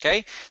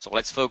 Okay, so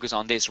let's focus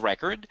on this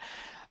record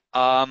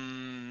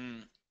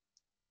and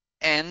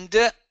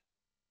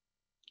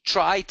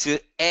try to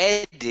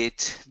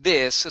edit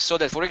this so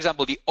that, for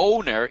example, the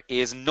owner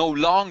is no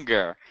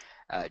longer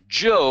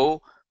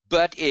Joe,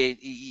 but it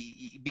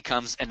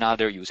becomes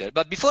another user.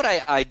 But before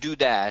I do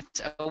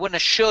that, I want to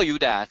show you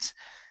that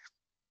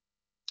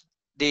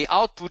the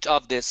output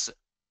of this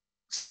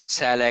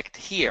select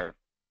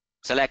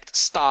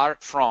star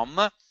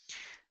from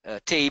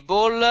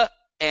table,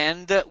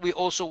 and we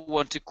also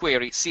want to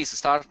query sys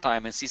start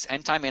time and sys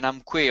end time, and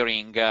I'm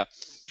querying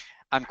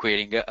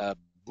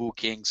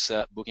bookings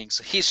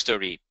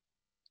history.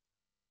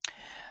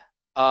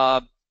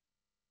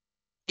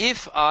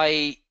 If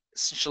I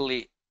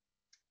essentially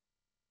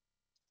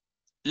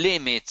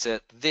limit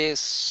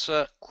this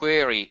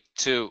query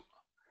to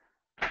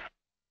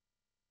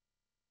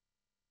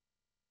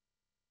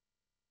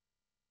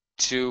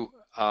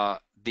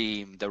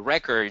the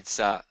records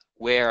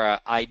where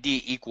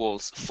ID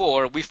equals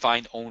 4, we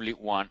find only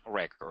one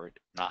record.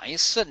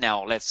 Nice.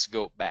 Now let's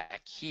go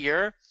back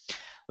here.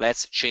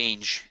 Let's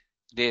change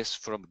this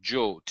from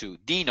Joe to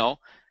Dino.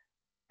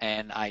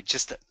 And I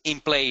just in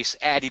place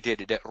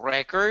edited the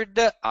record.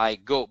 I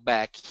go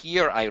back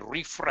here, I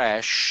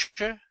refresh,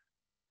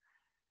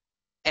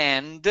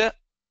 and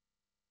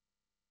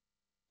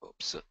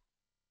oops,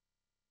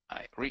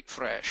 I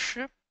refresh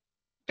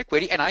the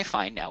query, and I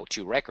find now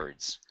 2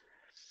 records.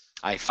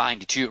 I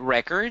find 2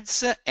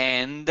 records,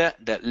 and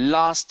the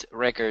last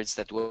records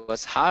that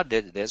was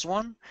added, this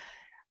one,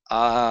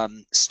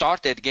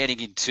 started getting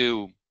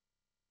into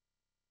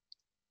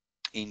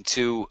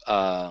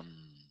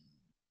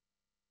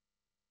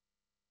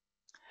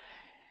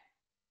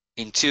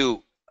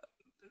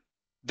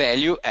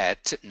value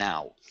at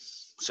now.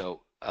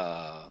 So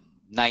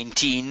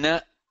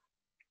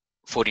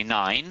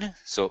 1949,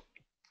 so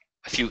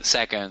a few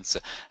seconds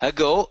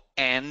ago,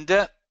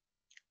 and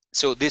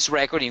so this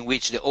record in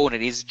which the owner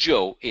is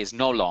Joe is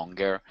no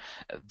longer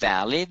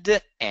valid,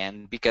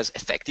 and because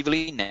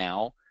effectively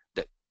now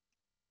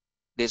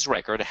this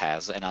record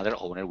has another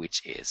owner,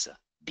 which is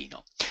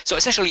Dino. So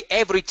essentially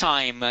every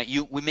time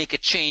we make a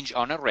change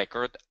on a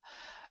record,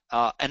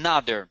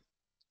 another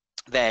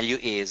value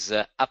is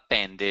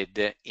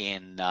appended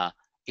in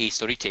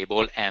history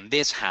table, and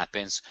this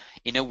happens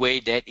in a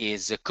way that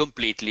is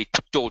completely,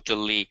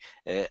 totally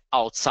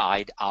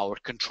outside our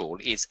control.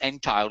 It's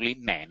entirely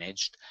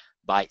managed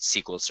by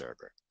SQL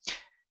Server.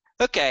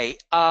 Okay,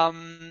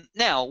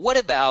 now what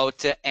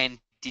about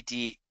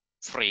entity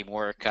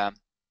framework?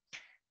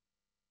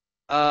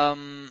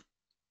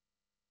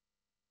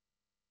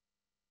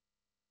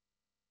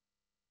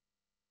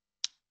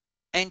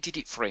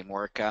 Entity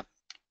framework.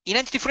 In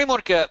entity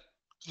framework,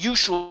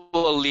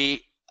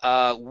 usually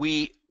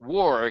we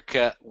work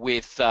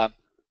with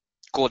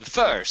code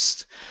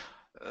first.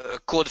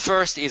 Code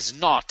first is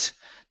not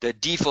the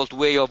default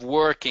way of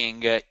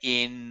working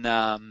in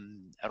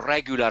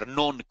regular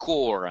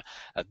non-core.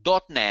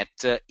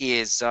 .NET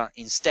is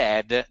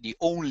instead the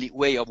only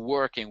way of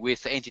working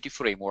with entity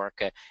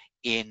framework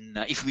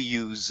if we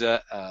use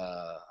a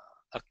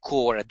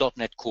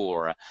 .NET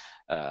Core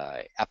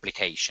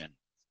application.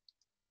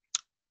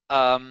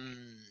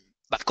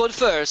 But code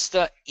first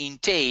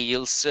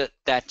entails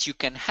that you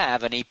can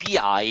have an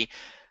API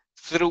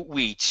through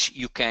which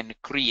you can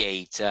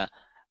create a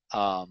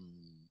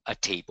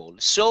table.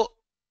 So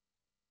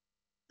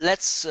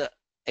let's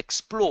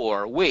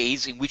explore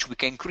ways in which we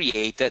can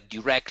create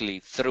directly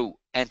through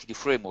entity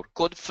framework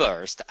code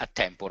first a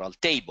temporal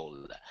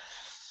table.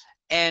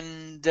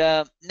 And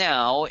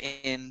now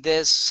in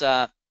this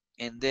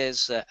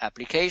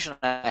application,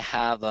 I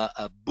have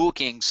a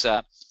bookings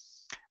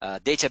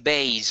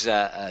database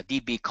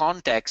DB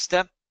context,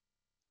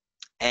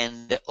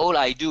 and all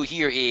I do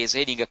here is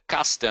adding a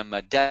custom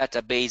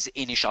database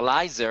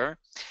initializer,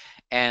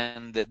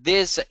 and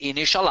this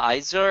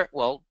initializer,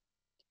 well,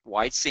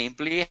 quite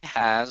simply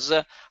has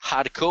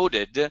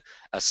hard-coded a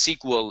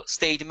SQL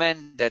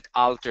statement that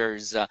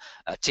alters a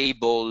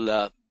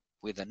table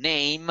with a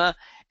name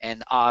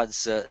and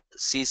adds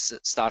sys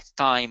start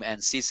time and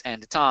sys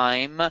end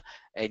time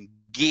and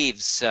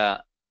gives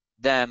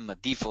them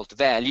default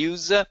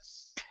values.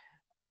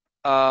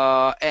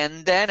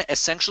 And then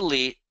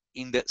essentially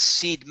in the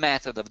seed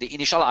method of the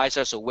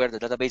initializer, so where the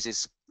database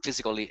is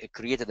physically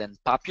created and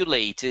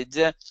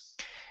populated,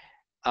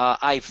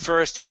 I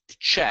first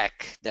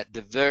check that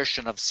the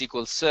version of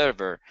SQL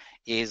Server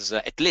is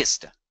at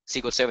least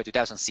SQL Server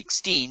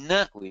 2016,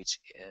 which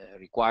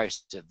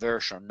requires the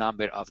version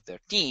number of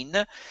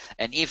 13.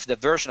 And if the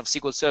version of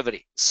SQL Server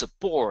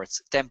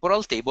supports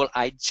temporal table,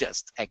 I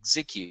just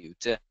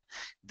execute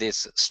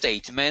this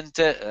statement.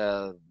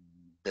 The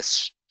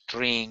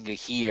string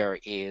here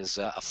is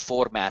a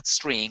format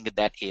string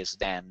that is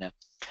then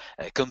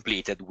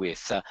completed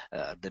with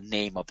the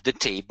name of the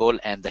table,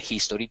 and the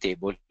history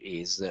table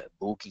is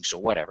bookings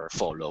or whatever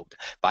followed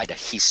by the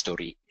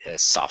history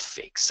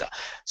suffix.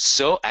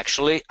 So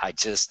actually I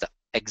just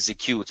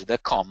execute the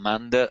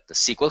command, the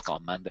SQL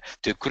command,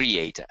 to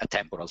create a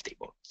temporal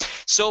table.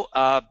 So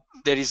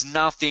there is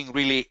nothing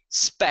really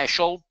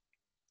special.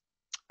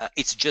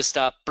 It's just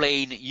a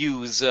plain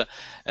use of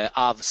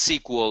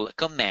SQL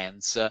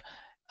commands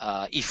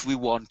if we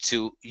want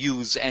to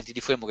use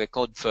entity framework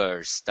code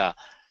first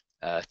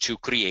to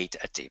create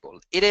a table.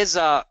 It is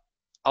a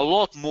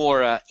lot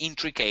more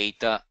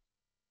intricate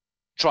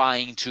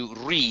trying to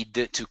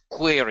read, to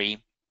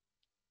query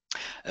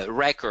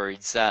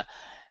records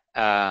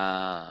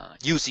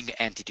using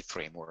entity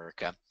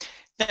framework.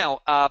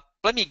 Now,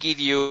 let me give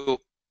you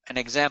an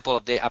example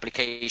of the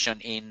application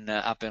in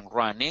up and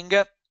running.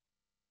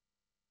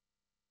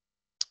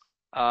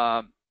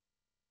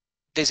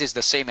 This is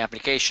the same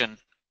application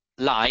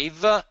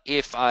live.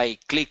 If I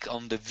click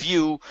on the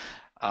view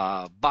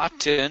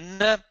button,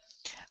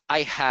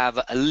 I have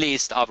a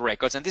list of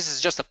records, and this is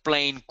just a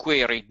plain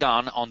query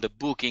done on the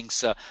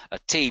bookings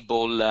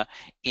table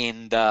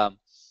in the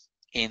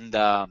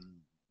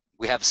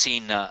we have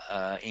seen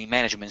in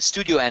Management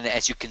Studio, and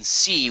as you can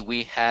see,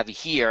 we have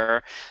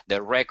here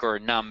the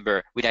record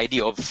number with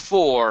ID of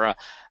 4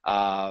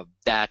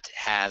 that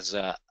has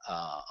a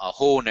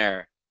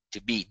owner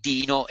to be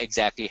Dino,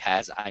 exactly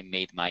as I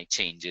made my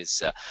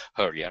changes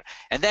earlier.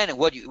 And then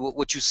what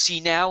you see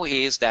now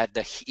is that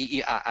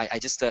I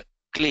just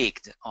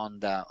clicked on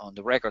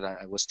the record.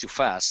 I was too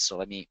fast, so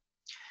let me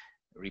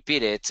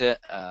repeat it,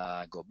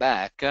 go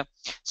back.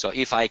 So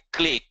if I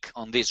click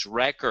on this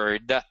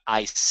record,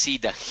 I see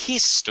the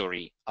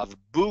history of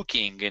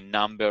booking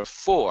number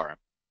 4,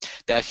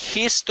 the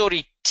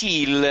history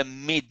till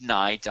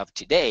midnight of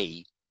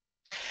today.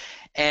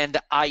 And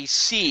I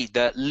see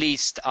the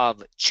list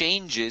of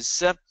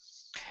changes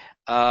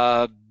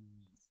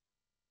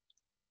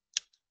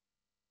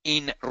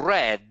in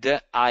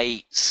red.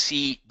 I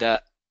see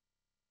the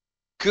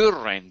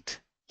current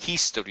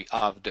history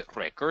of the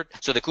record,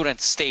 so the current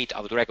state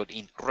of the record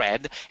in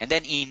red, and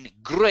then in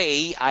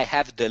gray I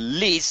have the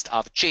list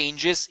of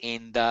changes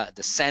in the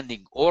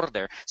descending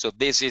order. So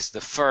this is the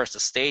first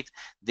state,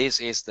 this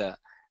is the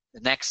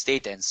next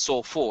state, and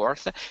so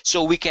forth.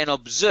 So we can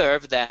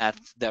observe that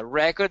the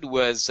record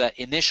was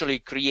initially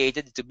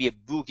created to be a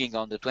booking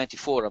on the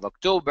 24th of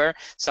October,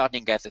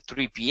 starting at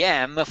 3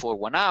 p.m. for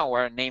 1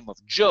 hour, name of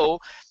Joe,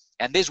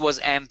 and this was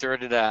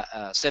entered the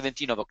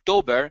 17th of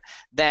October.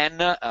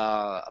 Then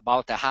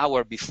about an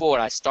hour before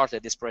I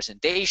started this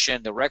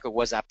presentation, the record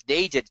was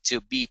updated to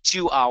be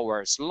 2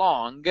 hours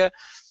long,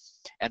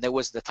 and there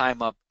was the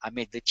time of I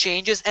made the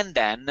changes, and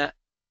then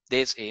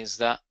this is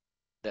the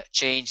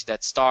change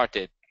that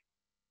started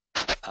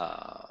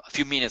a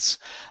few minutes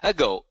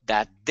ago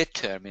that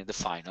determined the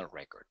final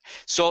record.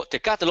 So to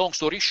cut a long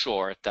story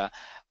short,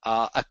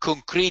 a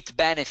concrete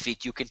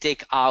benefit you can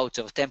take out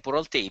of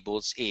temporal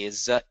tables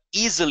is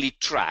easily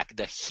track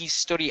the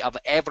history of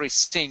every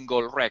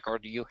single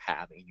record you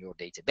have in your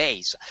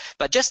database.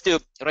 But just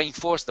to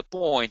reinforce the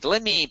point,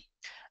 let me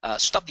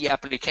stop the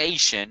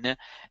application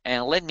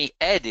and let me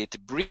edit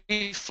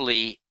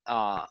briefly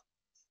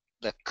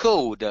the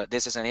code.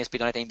 This is an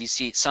ASP.NET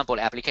MVC sample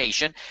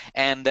application,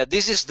 and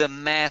this is the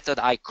method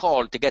I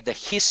call to get the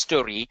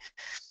history,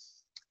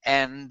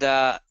 and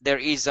there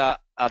is a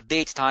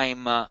date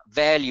time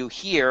value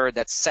here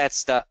that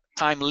sets the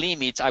time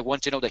limit I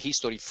want to know the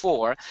history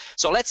for.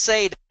 So let's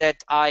say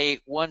that I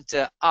want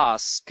to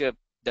ask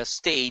the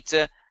state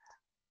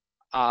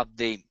of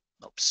the,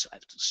 oops, I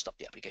have to stop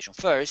the application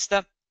first.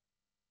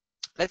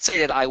 Let's say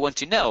that I want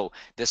to know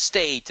the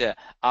state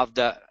of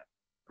the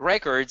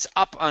records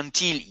up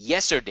until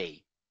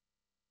yesterday.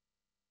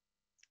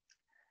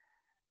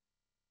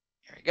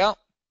 Here we go.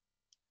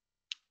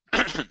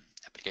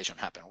 Application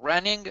up and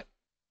running.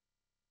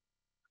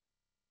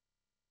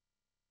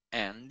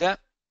 And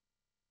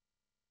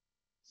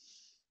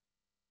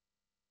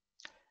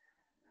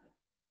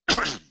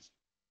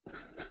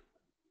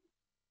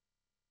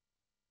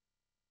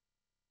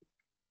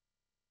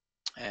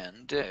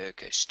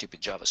okay,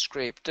 stupid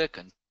JavaScript,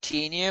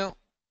 continue.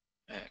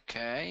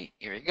 Okay,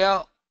 here we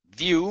go.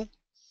 View.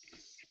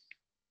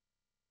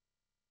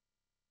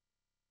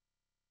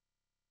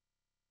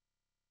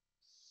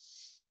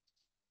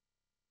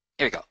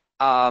 Here we go.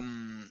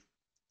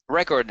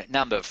 Record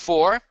number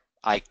 4.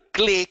 I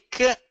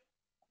click.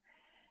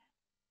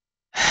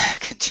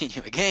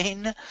 Continue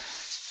again.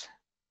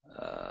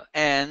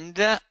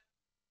 And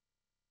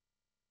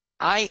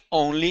I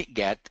only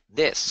get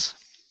this.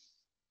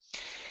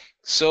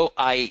 So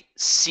I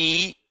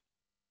see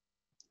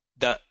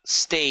the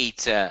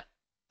state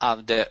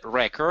of the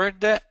record,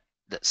 the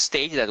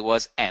state that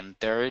was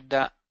entered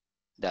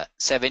the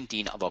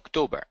 17th of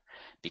October,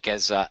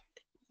 because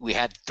we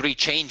had 3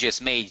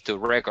 changes made to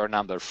record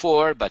number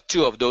 4, but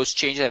 2 of those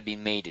changes have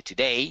been made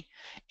today,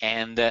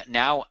 and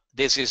now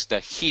this is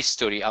the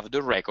history of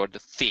the record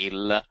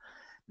till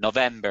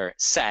November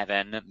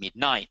 7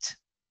 midnight.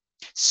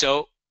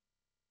 So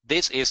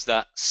this is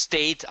the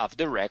state of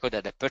the record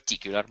at a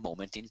particular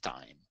moment in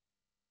time.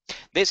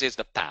 This is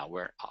the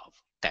power of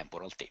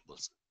temporal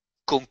tables,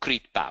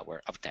 concrete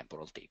power of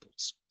temporal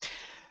tables.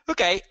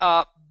 Okay,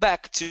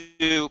 back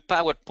to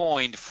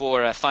PowerPoint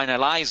for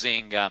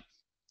finalizing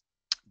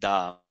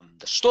the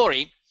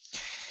story.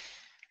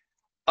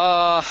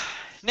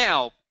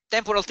 Now,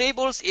 temporal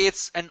tables,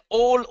 it's an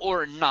all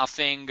or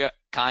nothing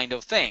kind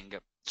of thing.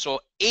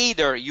 So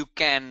either you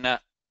can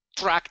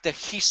track the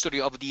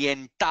history of the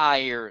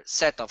entire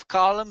set of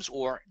columns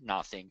or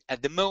nothing.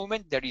 At the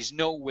moment, there is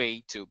no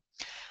way to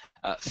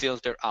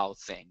filter out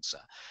things.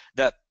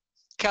 The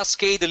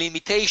cascade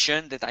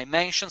limitation that I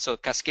mentioned, so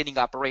cascading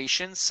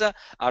operations,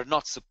 are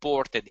not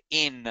supported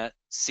in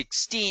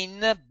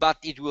 16, but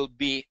it will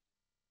be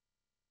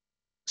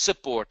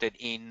supported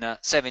in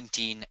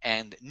 17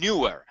 and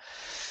newer.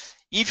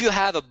 If you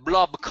have a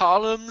blob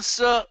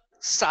columns,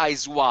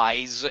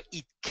 size-wise,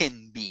 it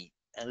can be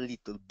a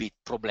little bit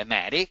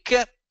problematic.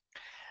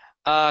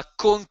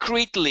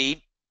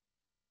 Concretely,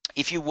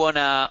 if you want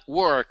to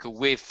work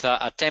with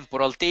a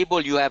temporal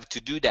table, you have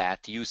to do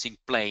that using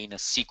plain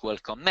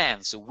SQL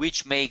commands,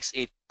 which makes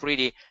it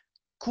pretty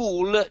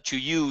cool to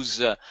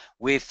use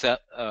with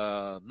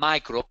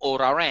micro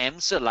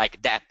ORMs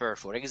like Dapper,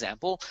 for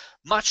example,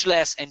 much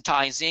less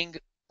enticing,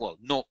 well,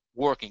 not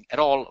working at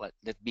all,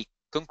 let's be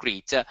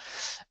concrete,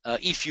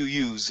 if you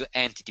use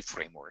Entity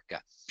Framework.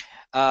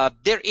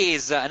 There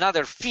is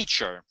another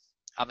feature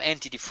of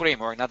Entity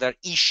Framework, another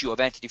issue of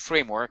Entity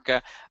Framework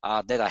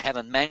that I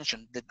haven't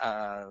mentioned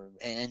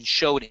and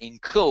showed in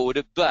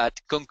code,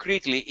 but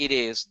concretely it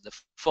is the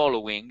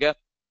following.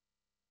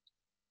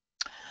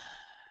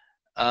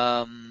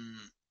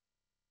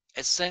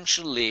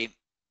 Essentially,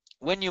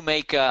 when you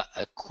make a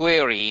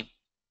query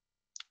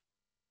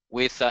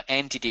with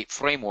Entity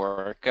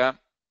Framework,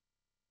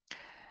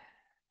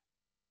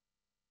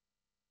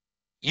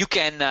 you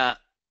can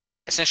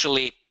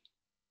essentially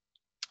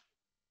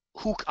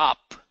hook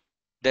up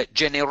the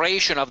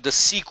generation of the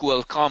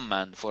SQL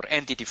command for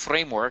Entity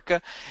Framework,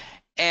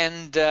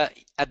 and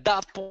at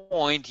that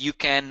point you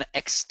can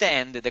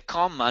extend the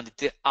command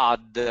to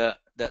add the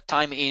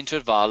time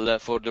interval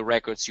for the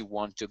records you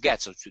want to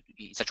get, so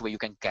in such a way you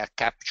can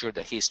capture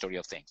the history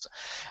of things.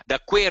 The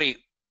query,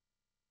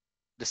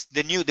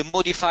 the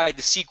modified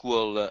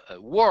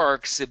SQL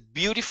works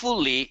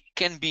beautifully,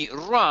 can be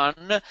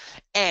run,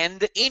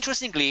 and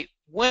interestingly,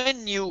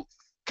 when you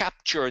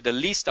capture the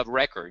list of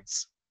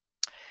records,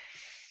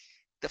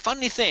 the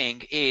funny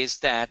thing is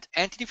that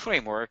Entity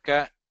Framework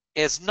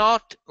is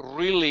not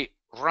really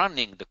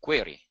running the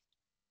query.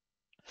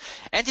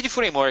 Entity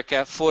Framework,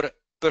 for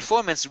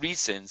performance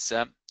reasons,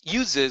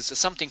 uses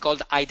something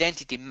called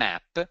identity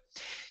map,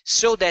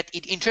 so that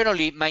it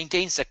internally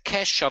maintains a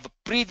cache of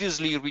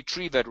previously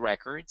retrieved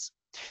records.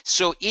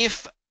 So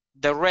if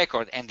the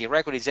record, and the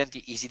record is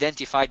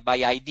identified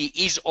by ID,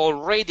 is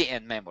already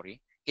in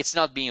memory, it's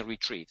not being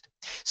retrieved.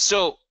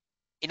 So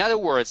in other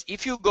words,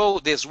 if you go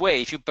this way,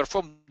 if you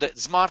perform the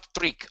smart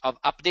trick of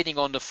updating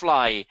on the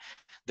fly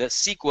the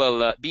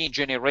SQL being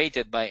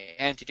generated by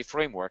Entity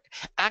Framework,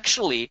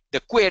 actually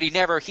the query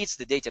never hits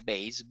the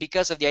database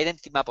because of the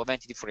identity map of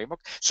Entity Framework.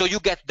 So you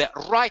get the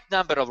right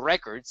number of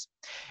records,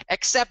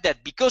 except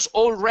that because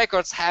all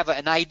records have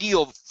an ID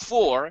of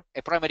 4,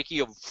 a primary key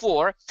of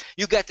 4,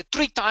 you get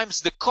 3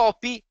 times the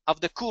copy of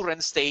the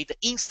current state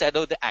instead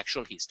of the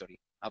actual history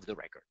of the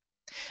record.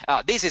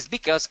 This is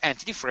because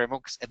Entity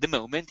Frameworks at the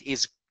moment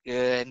is,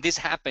 and this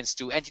happens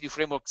to Entity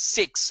Framework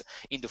 6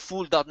 in the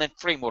full .NET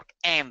Framework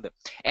and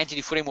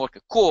Entity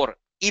Framework Core,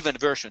 even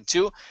version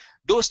 2,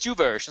 those two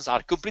versions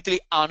are completely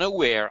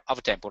unaware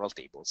of temporal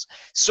tables.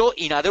 So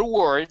in other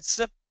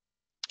words,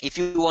 if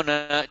you want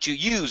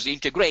to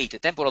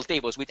integrate temporal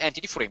tables with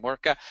Entity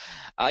Framework,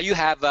 you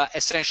have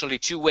essentially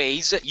 2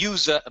 ways.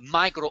 Use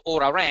micro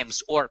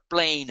ORMs or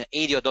plain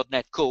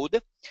ADO.NET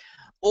code,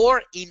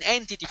 or in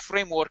Entity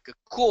Framework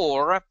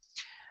Core,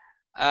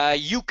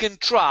 you can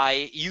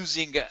try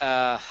using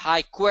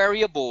high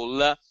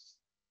queryable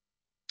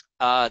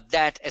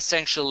that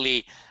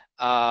essentially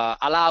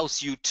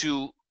allows you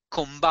to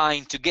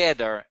combine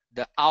together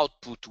the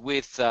output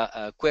with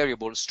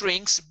queryable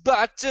strings,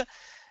 but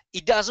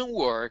it doesn't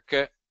work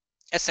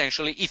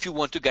essentially if you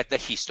want to get the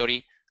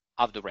history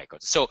of the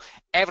record. So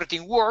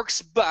everything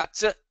works,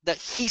 but the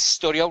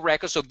history of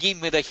records, so give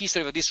me the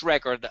history of this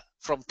record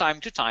from time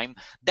to time,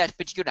 that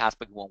particular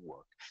aspect won't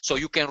work. So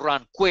you can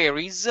run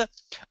queries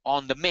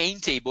on the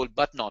main table,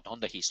 but not on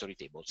the history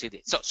table.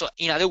 So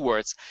in other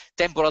words,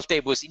 temporal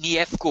tables in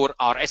EF Core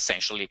are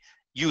essentially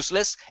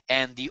useless,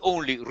 and the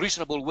only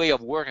reasonable way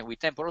of working with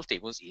temporal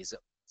tables is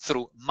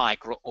through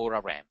micro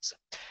ORMs.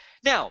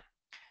 Now,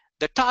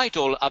 the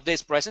title of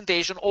this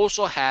presentation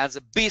also has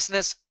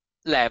business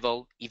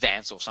level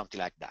events or something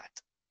like that.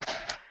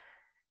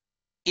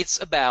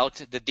 It's about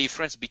the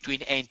difference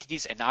between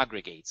entities and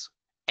aggregates.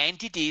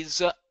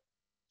 Entities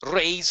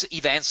raise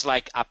events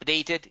like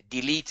updated,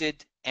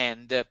 deleted,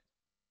 and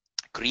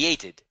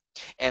created.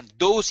 And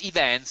those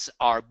events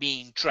are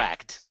being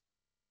tracked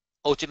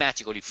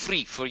automatically,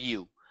 free for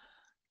you,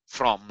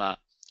 from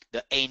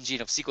the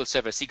engine of SQL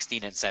Server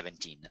 16 and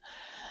 17.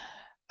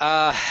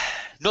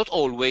 Not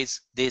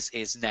always this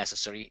is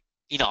necessary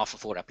enough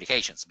for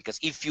applications, because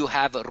if you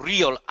have a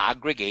real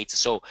aggregates,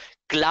 so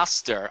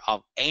cluster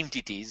of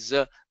entities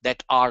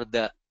that are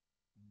the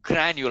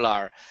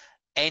granular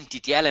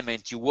entity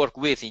element you work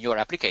with in your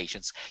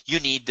applications, you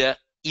need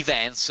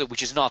events,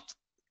 which is not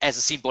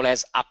as simple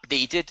as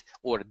updated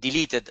or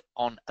deleted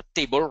on a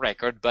table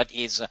record, but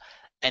is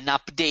an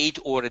update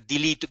or a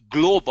delete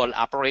global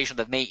operation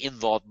that may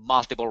involve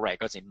multiple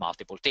records in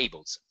multiple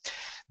tables.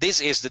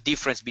 This is the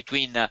difference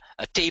between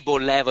table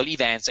level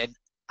events and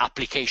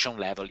application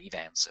level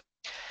events.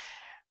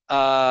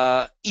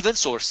 Event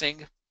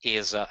sourcing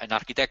is an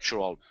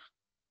architectural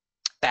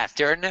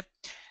pattern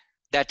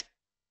that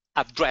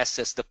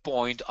addresses the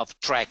point of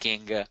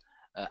tracking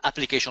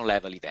application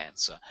level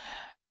events.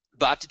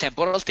 But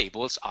temporal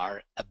tables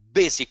are a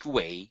basic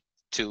way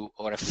to,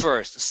 or a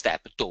first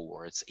step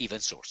towards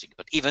event sourcing.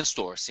 But event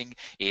sourcing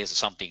is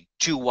something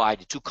too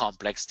wide, too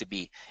complex to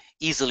be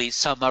easily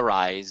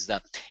summarized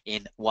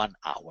in 1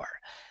 hour.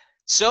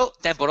 So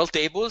temporal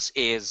tables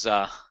is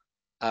a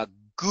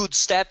good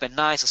step, a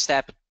nice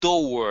step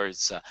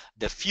towards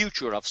the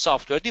future of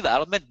software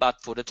development,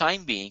 but for the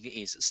time being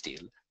is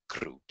still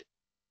CRUD.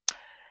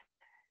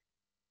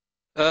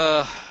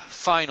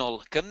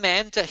 Final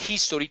comment,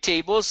 history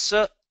tables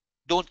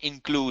don't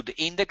include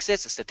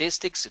indexes,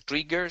 statistics,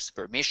 triggers,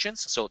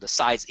 permissions, so the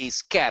size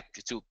is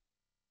kept to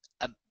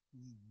a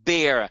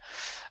bare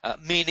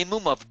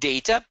minimum of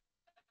data.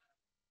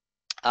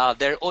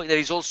 There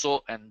is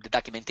also, and the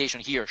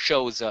documentation here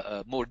shows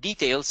more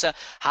details,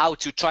 how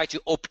to try to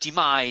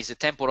optimize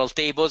temporal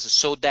tables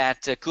so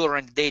that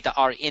current data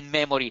are in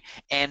memory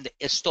and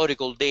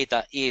historical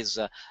data is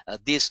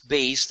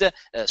disk-based,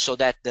 so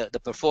that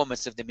the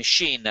performance of the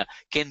machine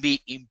can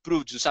be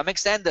improved to some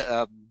extent.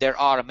 There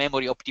are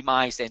memory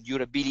optimized and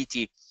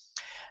durability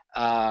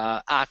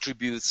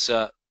attributes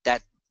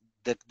that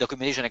the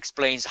documentation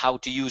explains how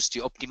to use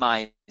to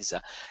optimize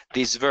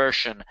this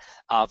version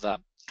of the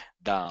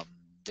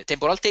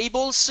temporal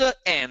tables.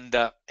 And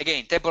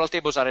again, temporal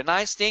tables are a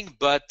nice thing,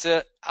 but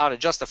are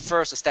just a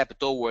first step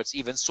towards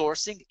event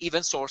sourcing.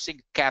 Event sourcing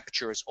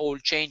captures all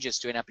changes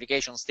to an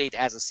application state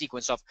as a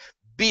sequence of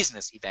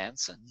business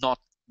events, not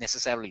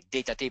necessarily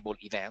data table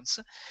events.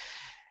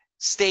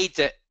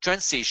 State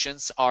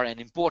transitions are an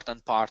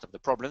important part of the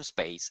problem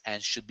space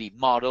and should be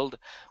modeled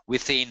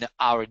within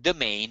our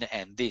domain,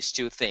 and these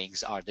two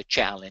things are the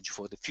challenge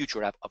for the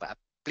future of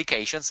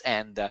applications.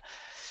 And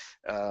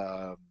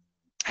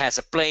has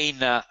a plain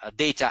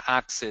data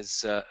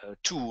access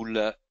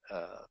tool,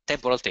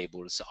 temporal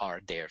tables are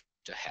there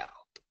to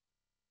help.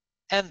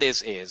 And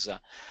this is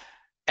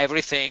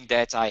everything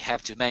that I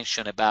have to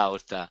mention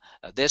about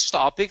these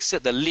topics.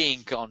 The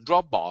link on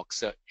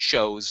Dropbox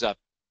shows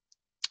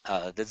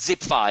the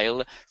zip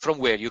file from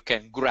where you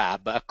can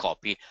grab a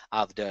copy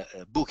of the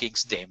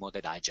bookings demo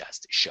that I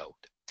just showed.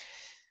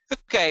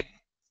 Okay,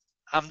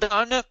 I'm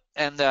done,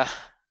 and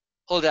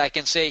all that I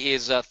can say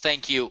is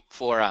thank you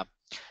for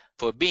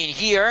being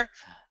here,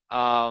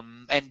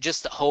 and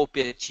just hope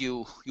that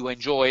you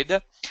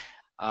enjoyed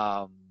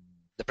the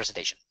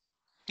presentation.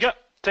 Yeah,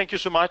 thank you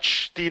so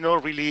much, Dino.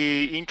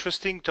 Really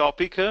interesting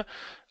topic.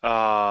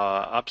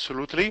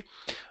 Absolutely.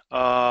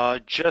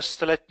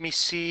 Just let me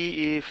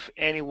see if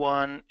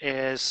anyone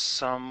has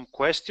some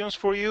questions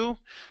for you,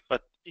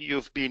 but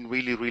you've been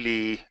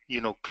really,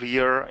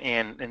 clear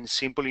and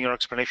simple in your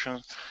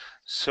explanation.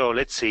 So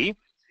let's see.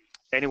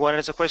 Anyone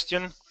has a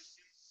question?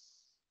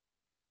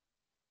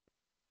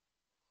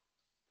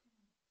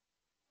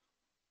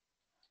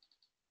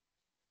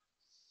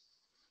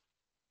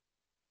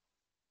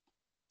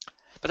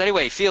 But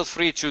anyway, feel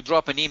free to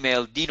drop an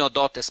email,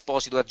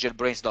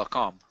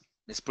 dino.esposito@jetbrains.com.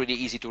 It's pretty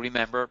easy to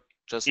remember.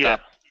 Just feel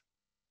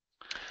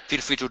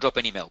free to drop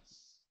an email.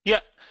 Yeah.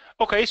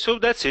 Okay, so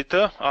that's it.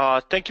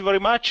 Thank you very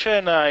much,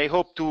 and I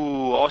hope to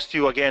host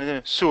you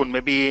again soon,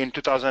 maybe in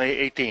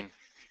 2018.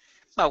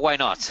 Well, why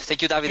not?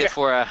 Thank you, Davide,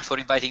 for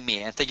inviting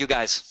me, and thank you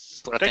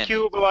guys for attending. Thank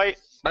you. Bye-bye.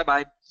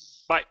 Bye-bye.